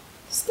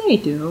 stay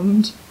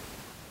doomed.